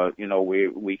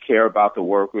 we care about the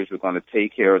workers. We're going to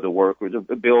take care of the workers.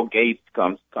 Bill Gates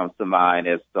comes to mind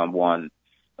as someone,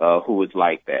 who is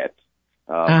like that.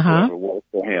 Whoever works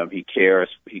for him, he cares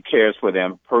for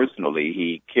them personally.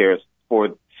 He cares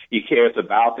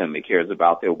about them. He cares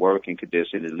about their working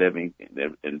conditions and living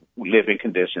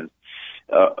conditions.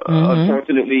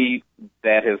 Unfortunately,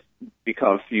 that has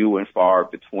become few and far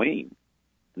between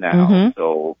now.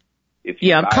 So if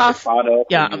you buy the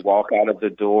product and you walk out of the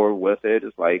door with it,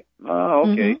 it's like,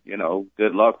 oh, okay,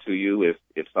 good luck to you.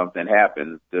 If something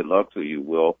happens, good luck to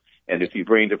you. And if you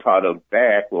bring the product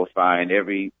back, we'll find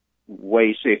every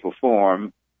way, shape, or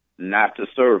form not to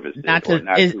service it, not to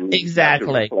replace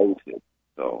it.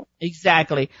 So.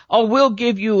 Exactly. Or we'll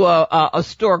give you a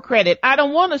store credit. I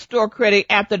don't want a store credit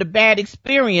after the bad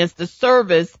experience, the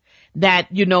service that,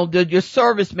 your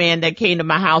serviceman that came to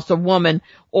my house or woman,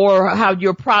 or how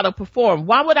your product performed.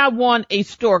 Why would I want a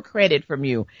store credit from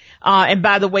you? And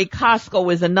by the way,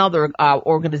 Costco is another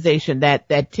organization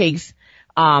that takes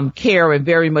care and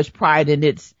very much pride in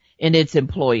its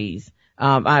employees.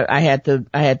 I had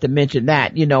to mention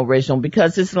that, Reginald,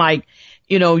 because it's like,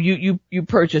 you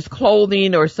purchase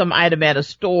clothing or some item at a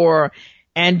store,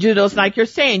 and, it's like you're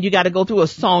saying, you got to go through a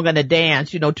song and a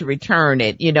dance, to return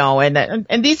it,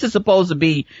 and these are supposed to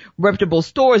be reputable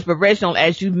stores. But Reginald,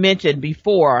 as you mentioned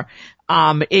before,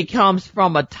 it comes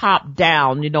from a top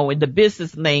down, in the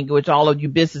business language, all of you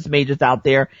business majors out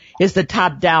there, it's the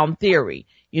top down theory.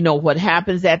 What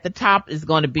happens at the top is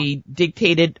going to be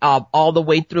dictated, all the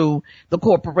way through the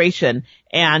corporation.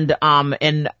 This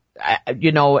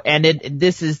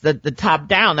is the top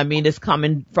down. I mean, it's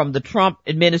coming from the Trump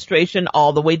administration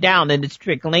all the way down, and it's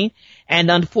trickling.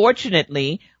 And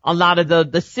unfortunately, a lot of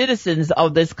the citizens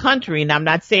of this country, and I'm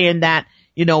not saying that,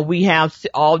 we have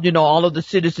all of the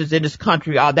citizens in this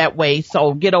country are that way.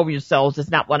 So get over yourselves. That's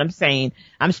not what I'm saying.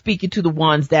 I'm speaking to the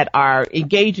ones that are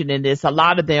engaging in this. A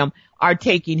lot of them are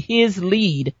taking his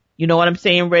lead. You know what I'm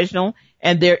saying, Reginald?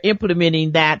 And they're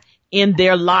implementing that in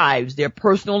their lives, their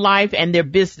personal life and their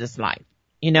business life.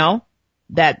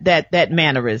 That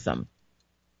mannerism.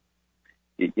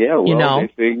 Yeah, well, they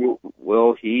figure,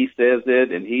 he says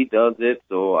it and he does it,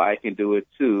 so I can do it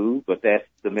too. But that's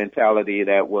the mentality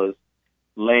that was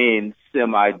laying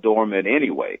semi-dormant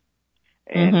anyway.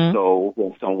 And so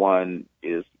when someone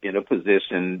is in a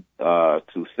position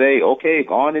to say, okay,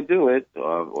 go on and do it,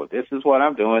 or this is what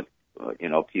I'm doing,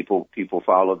 people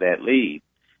follow that lead.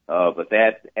 But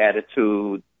that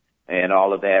attitude and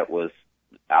all of that was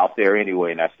out there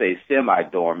anyway. And I say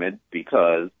semi-dormant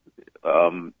because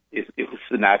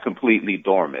it's not completely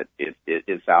dormant.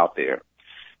 It's out there.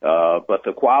 But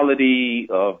the quality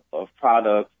of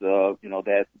products,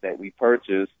 that we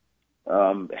purchase,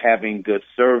 having good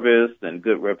service and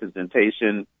good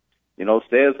representation,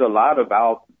 says a lot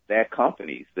about that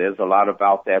company, says a lot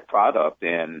about that product.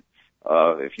 And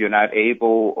if you're not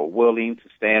able or willing to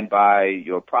stand by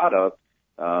your product,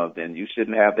 then you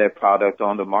shouldn't have that product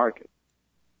on the market.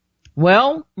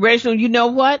 Well, Reginald, you know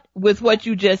what? With what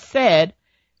you just said,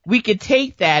 we could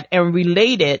take that and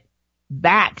relate it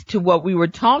back to what we were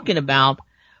talking about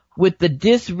with the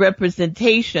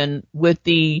disrepresentation, with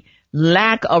the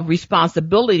lack of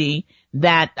responsibility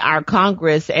that our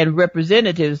Congress and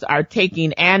representatives are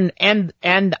taking and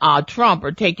Trump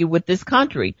are taking with this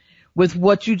country, with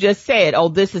what you just said. Oh,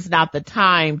 this is not the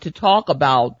time to talk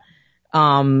about,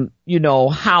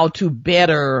 how to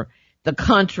better the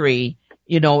country,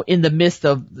 in the midst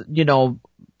of,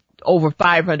 over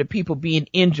 500 people being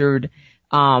injured,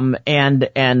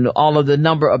 and all of the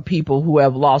number of people who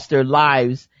have lost their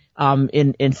lives,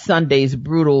 in Sunday's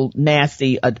brutal,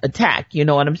 nasty attack. You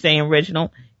know what I'm saying,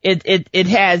 Reginald? It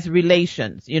has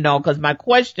relations, cause my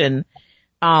question,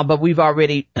 but we've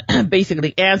already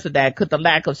basically answered that. Could the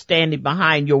lack of standing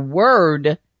behind your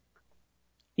word,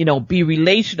 be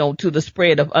relational to the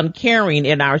spread of uncaring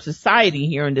in our society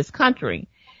here in this country?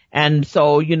 And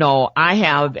so, I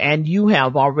have, and you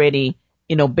have already,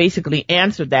 basically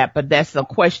answered that, but that's a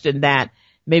question that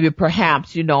maybe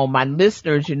perhaps, my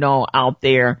listeners, out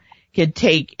there can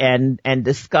take and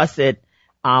discuss it,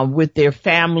 with their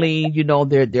family,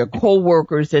 their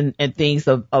co-workers and things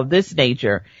of this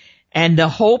nature. And the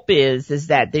hope is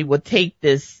that they will take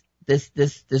this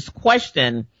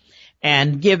question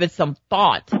and give it some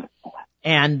thought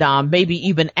and, maybe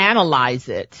even analyze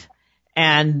it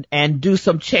and do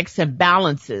some checks and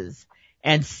balances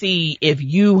and see if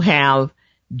you have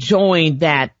joined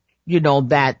that,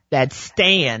 that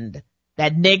stand,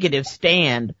 that negative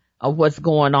stand of what's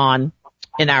going on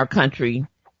in our country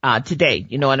today.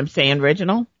 You know what I'm saying,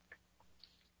 Reginald?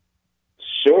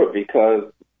 Sure,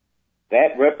 because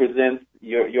that represents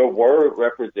your word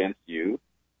represents you,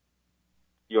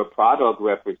 your product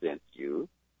represents you,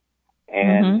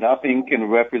 and nothing can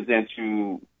represent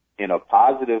you in a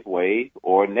positive way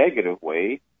or negative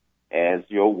way as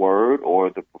your word or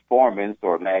the performance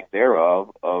or lack thereof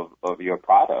of your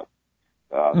product.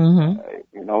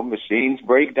 Machines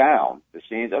break down.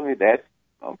 That's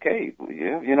okay.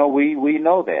 Yeah, we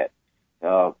know that.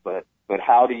 But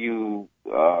how do you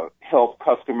help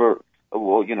customer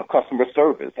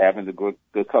service, having the good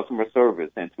customer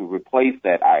service, and to replace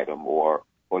that item or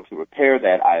to repair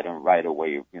that item right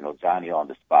away, Johnny on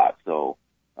the spot. So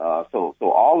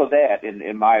all of that,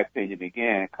 in my opinion,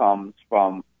 again, comes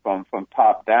from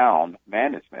top down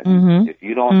management. If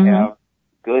you don't have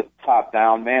good top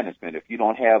down management, if you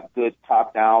don't have good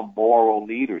top down moral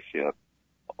leadership,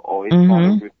 it's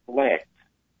going to reflect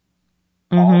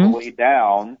all the way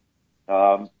down,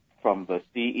 from the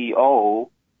CEO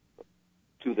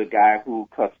to the guy who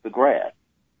cuts the grass.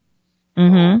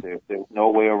 So there's no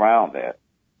way around that.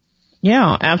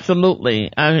 Yeah,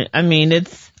 absolutely. I mean,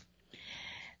 it's,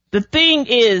 the thing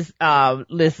is,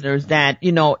 listeners, that,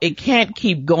 it can't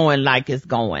keep going like it's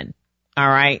going. All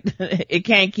right. It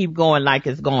can't keep going like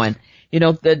it's going.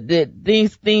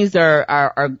 These things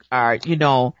are,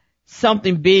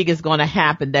 something big is going to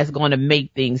happen that's going to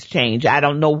make things change. I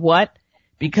don't know what,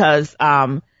 because,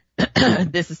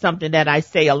 this is something that I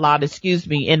say a lot,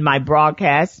 in my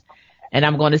broadcast. And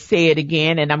I'm going to say it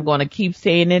again, and I'm going to keep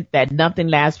saying it, that nothing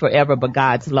lasts forever but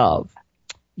God's love.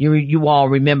 You all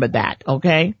remember that,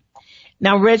 okay?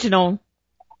 Now, Reginald,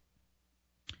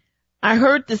 I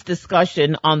heard this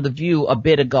discussion on The View a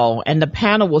bit ago, and the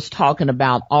panel was talking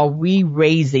about, are we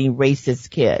raising racist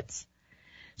kids?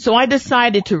 So I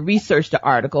decided to research the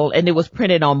article, and it was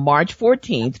printed on March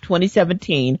 14th,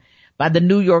 2017 by the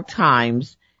New York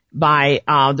Times by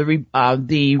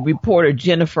the reporter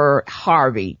Jennifer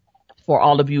Harvey. For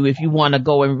all of you, if you want to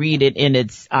go and read it in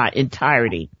its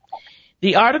entirety.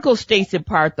 The article states in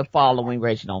part the following,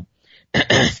 Reginald.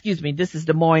 Excuse me, this is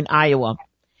Des Moines, Iowa.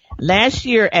 Last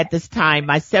year at this time,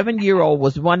 my 7-year-old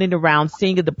was running around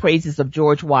singing the praises of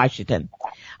George Washington.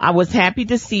 I was happy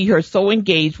to see her so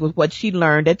engaged with what she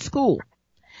learned at school.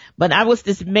 But I was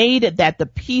dismayed that the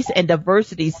peace and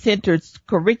diversity centered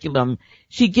curriculum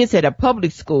she gets at a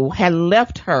public school had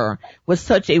left her with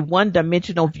such a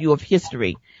one-dimensional view of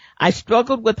history. I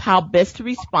struggled with how best to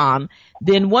respond.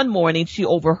 Then one morning she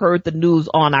overheard the news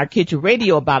on our kitchen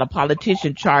radio about a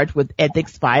politician charged with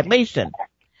ethics violation.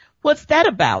 What's that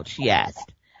about? She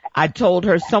asked. I told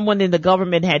her someone in the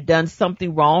government had done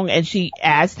something wrong, and she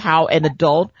asked how an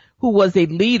adult who was a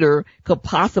leader could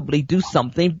possibly do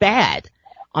something bad.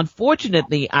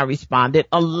 Unfortunately, I responded,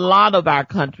 a lot of our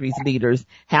country's leaders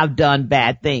have done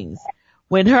bad things.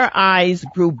 When her eyes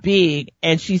grew big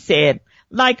and she said,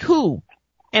 like who?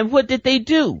 And what did they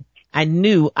do? I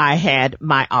knew I had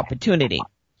my opportunity.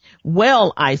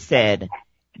 Well, I said,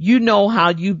 you know how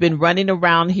you've been running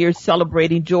around here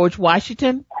celebrating George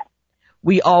Washington?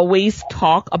 We always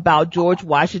talk about George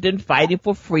Washington fighting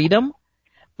for freedom,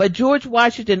 but George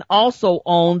Washington also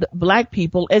owned black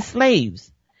people as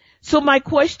slaves. So my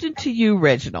question to you,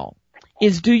 Reginald,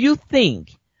 is do you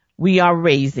think we are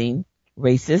raising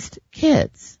racist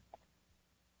kids?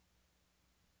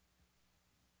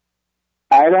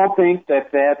 I don't think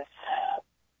that that's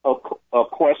a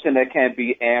question that can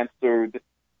be answered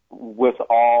with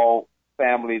all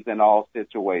families in all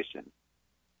situations.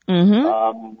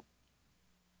 Mm-hmm.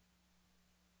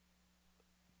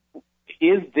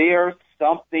 Is there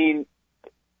something,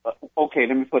 okay,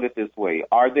 let me put it this way.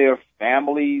 Are there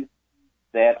families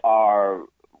that are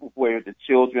where the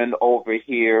children over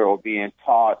here are being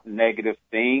taught negative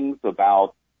things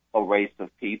about a race of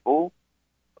people?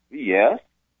 Yes.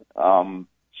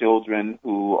 Children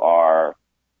who are,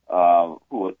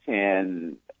 who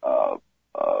attend,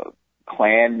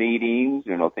 Klan meetings,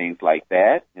 things like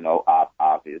that,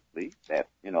 obviously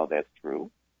that's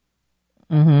true.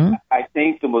 Mm-hmm. I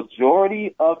think the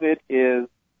majority of it is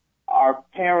our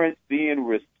parents being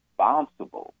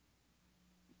responsible.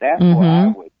 That's where I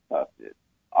would touch it.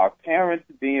 Our parents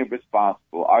being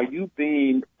responsible. Are you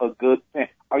being a good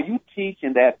parent? Are you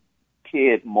teaching that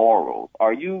kid morals?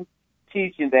 Are you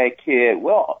teaching that kid,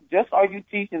 are you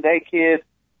teaching that kid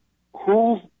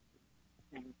who's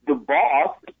the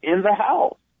boss in the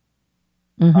house?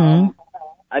 Mm-hmm.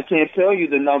 I can't tell you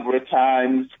the number of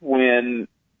times when,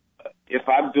 if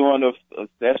I'm doing a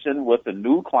session with a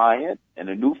new client and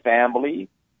a new family,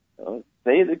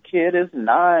 say the kid is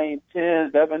 9,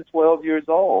 10, 11, 12 years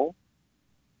old,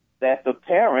 that the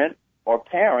parent or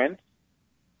parents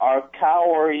are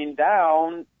cowering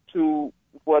down to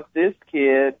what this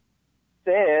kid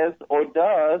says or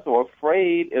does, or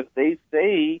afraid if they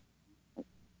say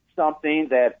something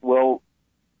that,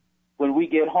 when we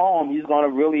get home, he's going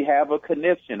to really have a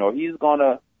conniption, or he's going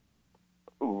to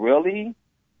really.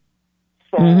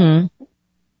 So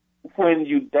when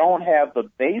you don't have the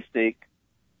basic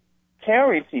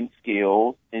parenting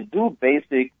skills and do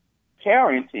basic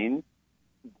parenting,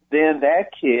 then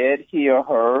that kid, he or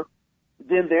her,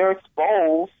 then they're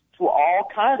exposed to all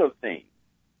kinds of things.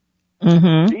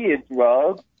 Mm-hmm. Be it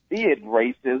drugs, be it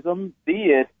racism, be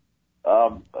it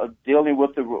dealing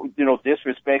with the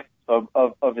disrespect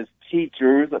of his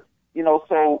teachers.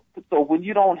 So when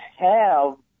you don't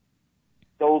have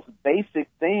those basic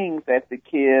things that the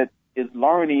kid is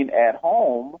learning at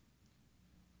home,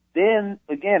 then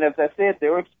again, as I said,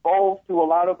 they're exposed to a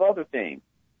lot of other things.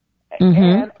 Mm-hmm.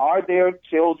 And are there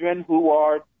children who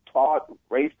are taught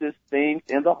racist things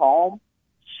in the home?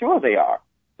 Sure they are.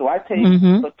 So I take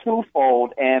a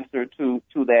twofold answer to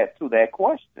that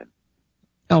question.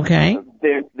 Okay.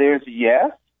 There's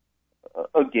yes,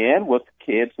 again, with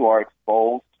kids who are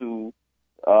exposed to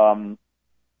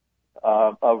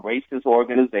racist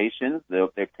organizations.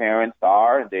 Their parents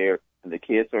are, and the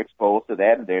kids are exposed to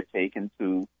that, and they're taken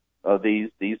to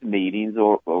these meetings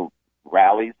or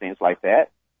rallies, things like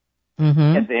that. Mm-hmm.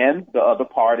 And then the other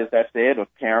part, as I said,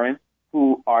 of parents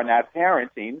who are not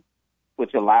parenting,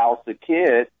 which allows the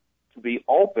kid to be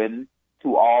open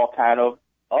to all kind of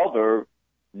other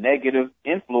negative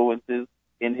influences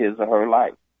in his or her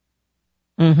life.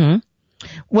 Mm-hmm.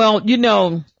 Well,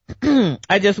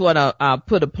 I just want to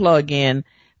put a plug in.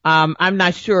 I'm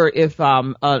not sure if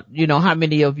how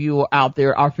many of you out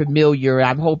there are familiar.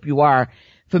 I hope you are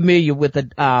familiar with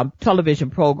a television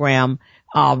program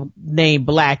named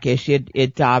Blackish.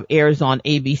 It airs on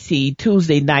ABC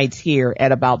Tuesday nights here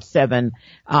at about 7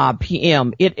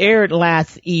 p.m. It aired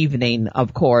last evening,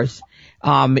 of course.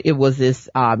 It was this,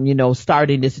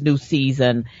 starting this new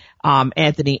season.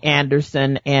 Anthony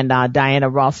Anderson and Diana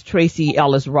Ross, Tracy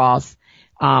Ellis Ross,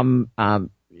 the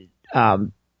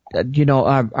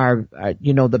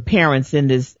parents in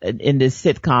this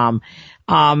sitcom,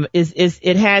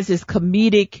 it has its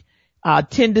comedic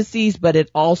tendencies, but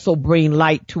it also brings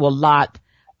light to a lot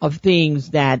of things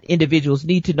that individuals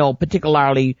need to know,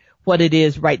 particularly what it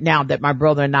is right now that my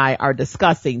brother and I are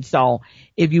discussing. So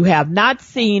if you have not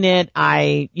seen it,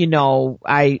 I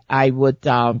would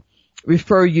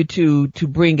refer you to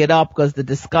bring it up, because the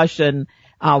discussion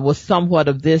was somewhat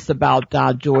of this about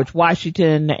George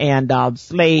Washington and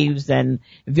slaves and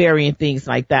varying things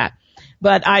like that.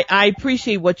 But I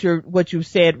appreciate what you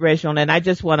said, Reginald, and I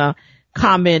just want to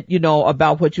comment,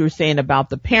 about what you were saying about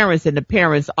the parents, and the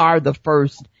parents are the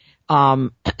first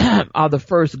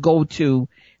go-to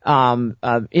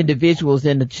individuals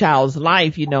in the child's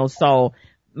life, So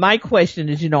my question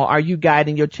is, are you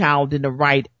guiding your child in the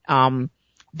right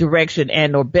direction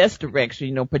and or best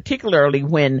direction, particularly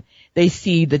when they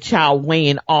see the child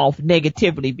weighing off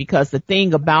negatively? Because the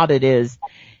thing about it is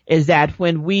that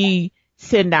when we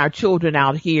send our children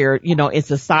out here, in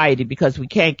society, because we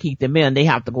can't keep them in, they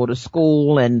have to go to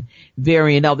school and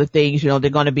varying other things, they're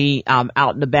going to be out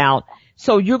and about.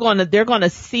 So they're going to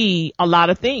see a lot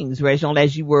of things, Reginald,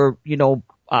 as you were,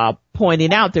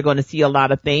 pointing out, they're going to see a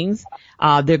lot of things.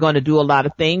 They're going to do a lot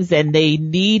of things, and they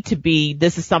need to be,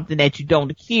 this is something that you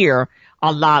don't hear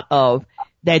a lot of,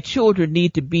 that children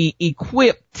need to be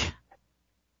equipped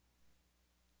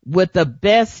with the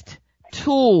best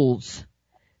tools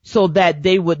so that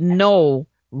they would know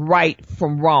right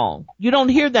from wrong. You don't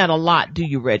hear that a lot, do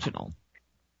you, Reginald?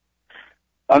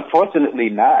 Unfortunately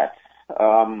not.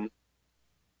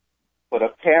 But a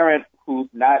parent who's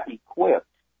not equipped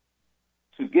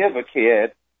to give a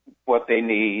kid what they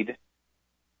need,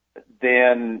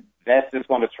 then that's just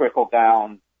going to trickle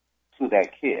down to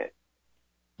that kid.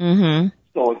 Mm-hmm.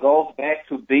 So it goes back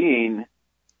to being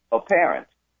a parent.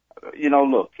 You know,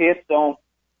 look, kids don't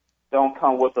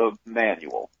come with a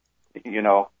manual. You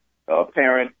know, a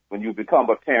parent, when you become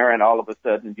a parent, all of a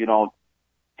sudden you don't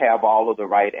have all of the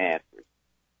right answers.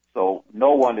 So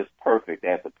no one is perfect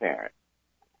as a parent.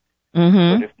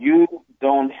 Mm-hmm. But if you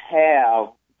don't have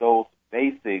those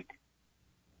basic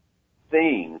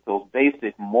things, those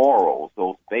basic morals,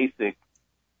 those basic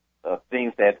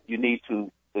things that you need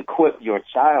to equip your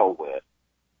child with,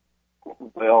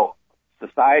 well,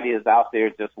 society is out there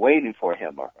just waiting for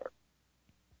him or her.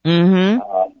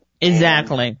 Mm-hmm.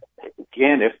 Exactly.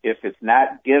 Again, if it's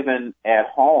not given at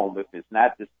home, if it's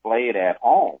not displayed at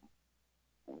home,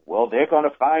 well, they're going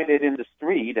to find it in the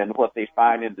street, and what they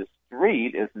find in the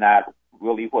street is not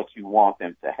really what you want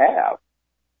them to have.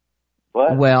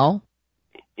 But well,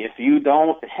 if you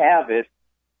don't have it,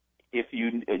 if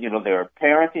you know, there are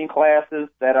parenting classes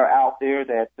that are out there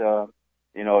that,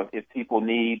 you know, if people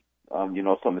need, you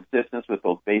know, some assistance with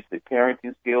those basic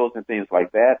parenting skills and things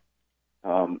like that,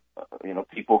 you know,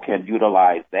 people can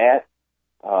utilize that.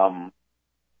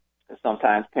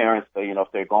 Sometimes parents, you know,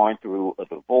 if they're going through a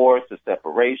divorce, a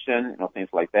separation, you know, things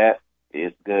like that,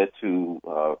 it's good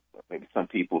to maybe some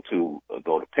people to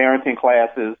go to parenting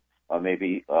classes, or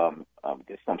maybe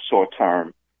get some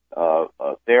short-term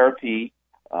therapy.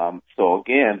 So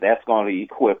again, that's going to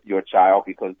equip your child,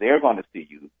 because they're going to see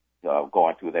you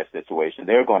going through that situation.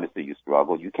 They're going to see you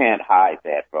struggle. You can't hide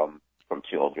that from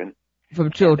children.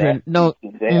 From children, no.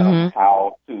 Teaching them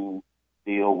how to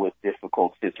deal with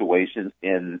difficult situations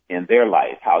in their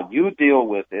life. How you deal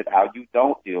with it, how you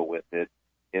don't deal with it,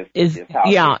 is how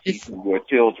you teach your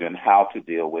children how to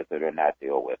deal with it or not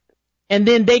deal with it. And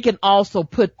then they can also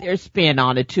put their spin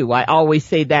on it too. I always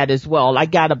say that as well. I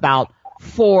got about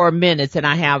 4 minutes, and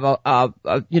I have a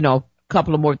you know,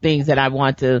 couple of more things that I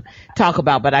want to talk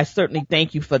about, but I certainly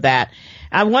thank you for that.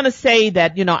 I want to say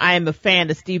that, you know, I am a fan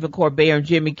of Stephen Colbert and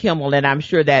Jimmy Kimmel, and I'm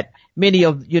sure that many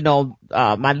of, you know,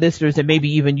 my listeners, and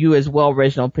maybe even you as well,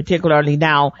 Reginald, particularly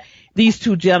now, these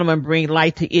two gentlemen bring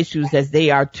light to issues, as they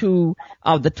are two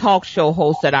of the talk show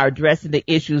hosts that are addressing the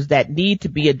issues that need to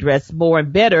be addressed more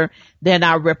and better than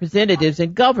our representatives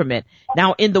in government.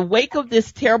 Now, in the wake of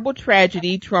this terrible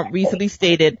tragedy, Trump recently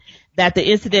stated that the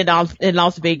incident in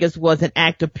Las Vegas was an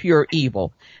act of pure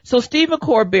evil. So Stephen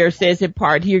Colbert says, in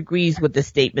part, he agrees with the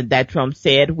statement that Trump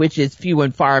said, which is few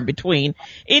and far in between.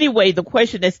 Anyway, the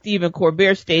question that Stephen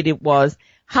Colbert stated was,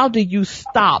 how do you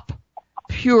stop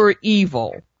pure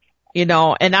evil? You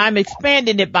know, and I'm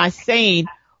expanding it by saying,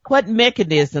 what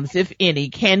mechanisms, if any,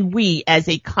 can we as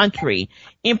a country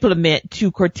implement to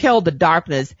curtail the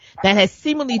darkness that has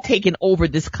seemingly taken over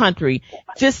this country?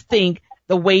 Just think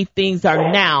the way things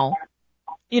are now,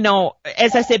 you know,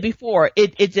 as I said before,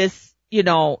 it just, you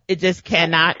know, it just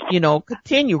cannot, you know,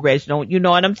 continue, Reginald. You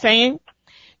know what I'm saying?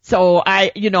 So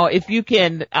you know, if you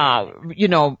can, you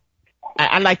know,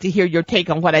 I'd like to hear your take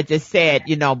on what I just said,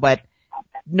 you know, but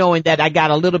knowing that I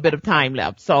got a little bit of time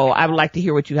left. So I would like to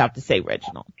hear what you have to say,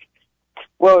 Reginald.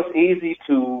 Well, it's easy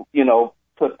to, you know,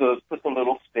 put the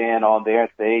little spin on there and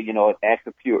say, you know, an act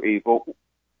of pure evil.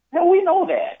 No, we know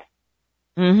that.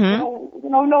 Mm-hmm. We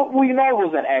know it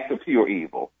was an act of pure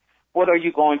evil. What are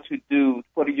you going to do?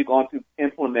 What are you going to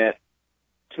implement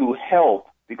to help?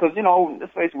 Because, you know,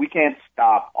 let's face it, we can't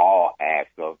stop all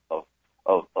acts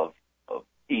of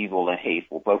evil and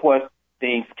hateful. But what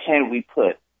things can we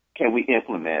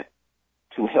implement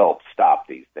to help stop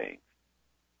these things?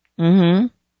 Mm-hmm.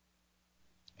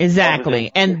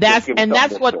 Exactly. And that's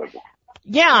what,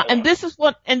 yeah, and this is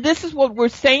what we're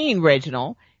saying,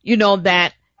 Reginald, you know,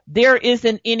 that there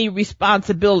isn't any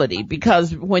responsibility,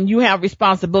 because when you have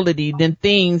responsibility, then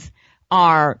things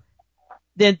get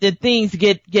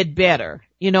better.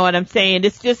 You know what I'm saying?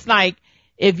 It's just like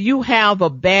if you have a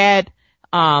bad,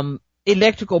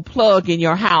 electrical plug in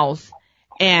your house,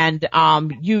 and,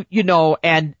 you know,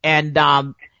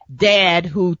 dad,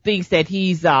 who thinks that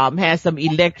he's, has some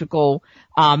electrical,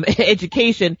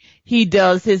 education, he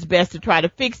does his best to try to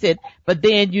fix it. But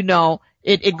then, you know,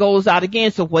 it goes out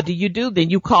again. So what do? Then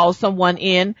you call someone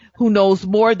in who knows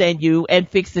more than you and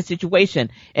fix the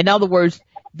situation. In other words,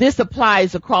 this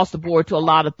applies across the board to a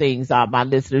lot of things, my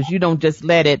listeners. You don't just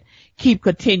let it keep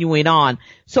continuing on.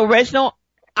 So Reginald,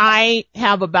 I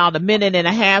have about a minute and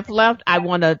a half left. I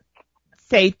want to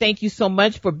say thank you so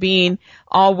much for being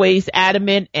always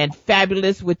adamant and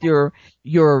fabulous with your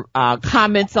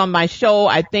comments on my show.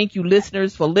 I thank you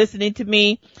listeners for listening to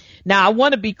me. Now, I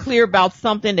want to be clear about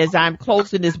something as I'm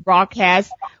closing this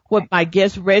broadcast. What my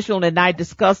guest Reginald and I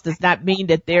discussed does not mean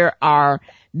that there are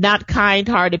not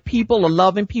kind-hearted people or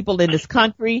loving people in this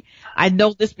country. I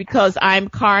know this because I'm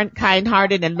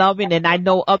kind-hearted and loving, and I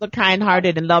know other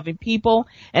kind-hearted and loving people,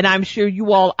 and I'm sure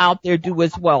you all out there do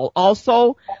as well.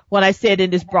 Also, what I said in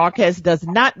this broadcast does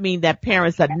not mean that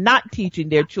parents are not teaching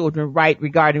their children right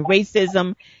regarding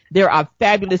racism. There are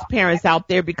fabulous parents out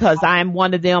there because I am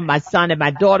one of them. My son and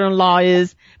my daughter-in-law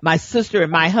is, my sister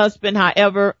and my husband,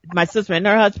 my sister and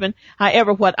her husband.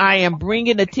 However, what I am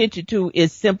bringing attention to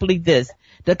is simply this.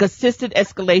 The consistent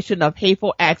escalation of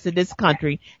hateful acts in this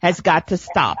country has got to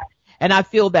stop. And I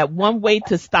feel that one way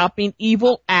to stopping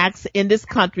evil acts in this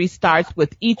country starts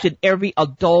with each and every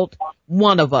adult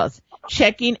one of us,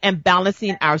 checking and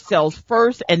balancing ourselves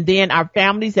first, and then our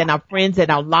families and our friends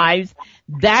and our lives.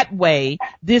 That way,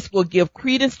 this will give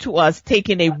credence to us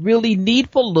taking a really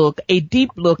needful look, a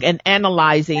deep look, and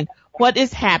analyzing what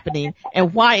is happening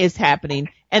and why it's happening,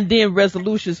 and then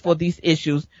resolutions for these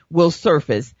issues will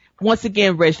surface. Once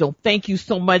again, Reginald, thank you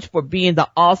so much for being the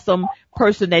awesome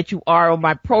person that you are on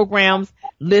my programs.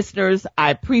 Listeners, I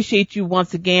appreciate you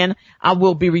once again. I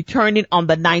will be returning on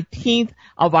the 19th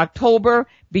of October.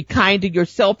 Be kind to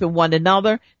yourself and one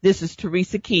another. This is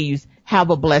Teresa Keeves.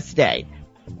 Have a blessed day.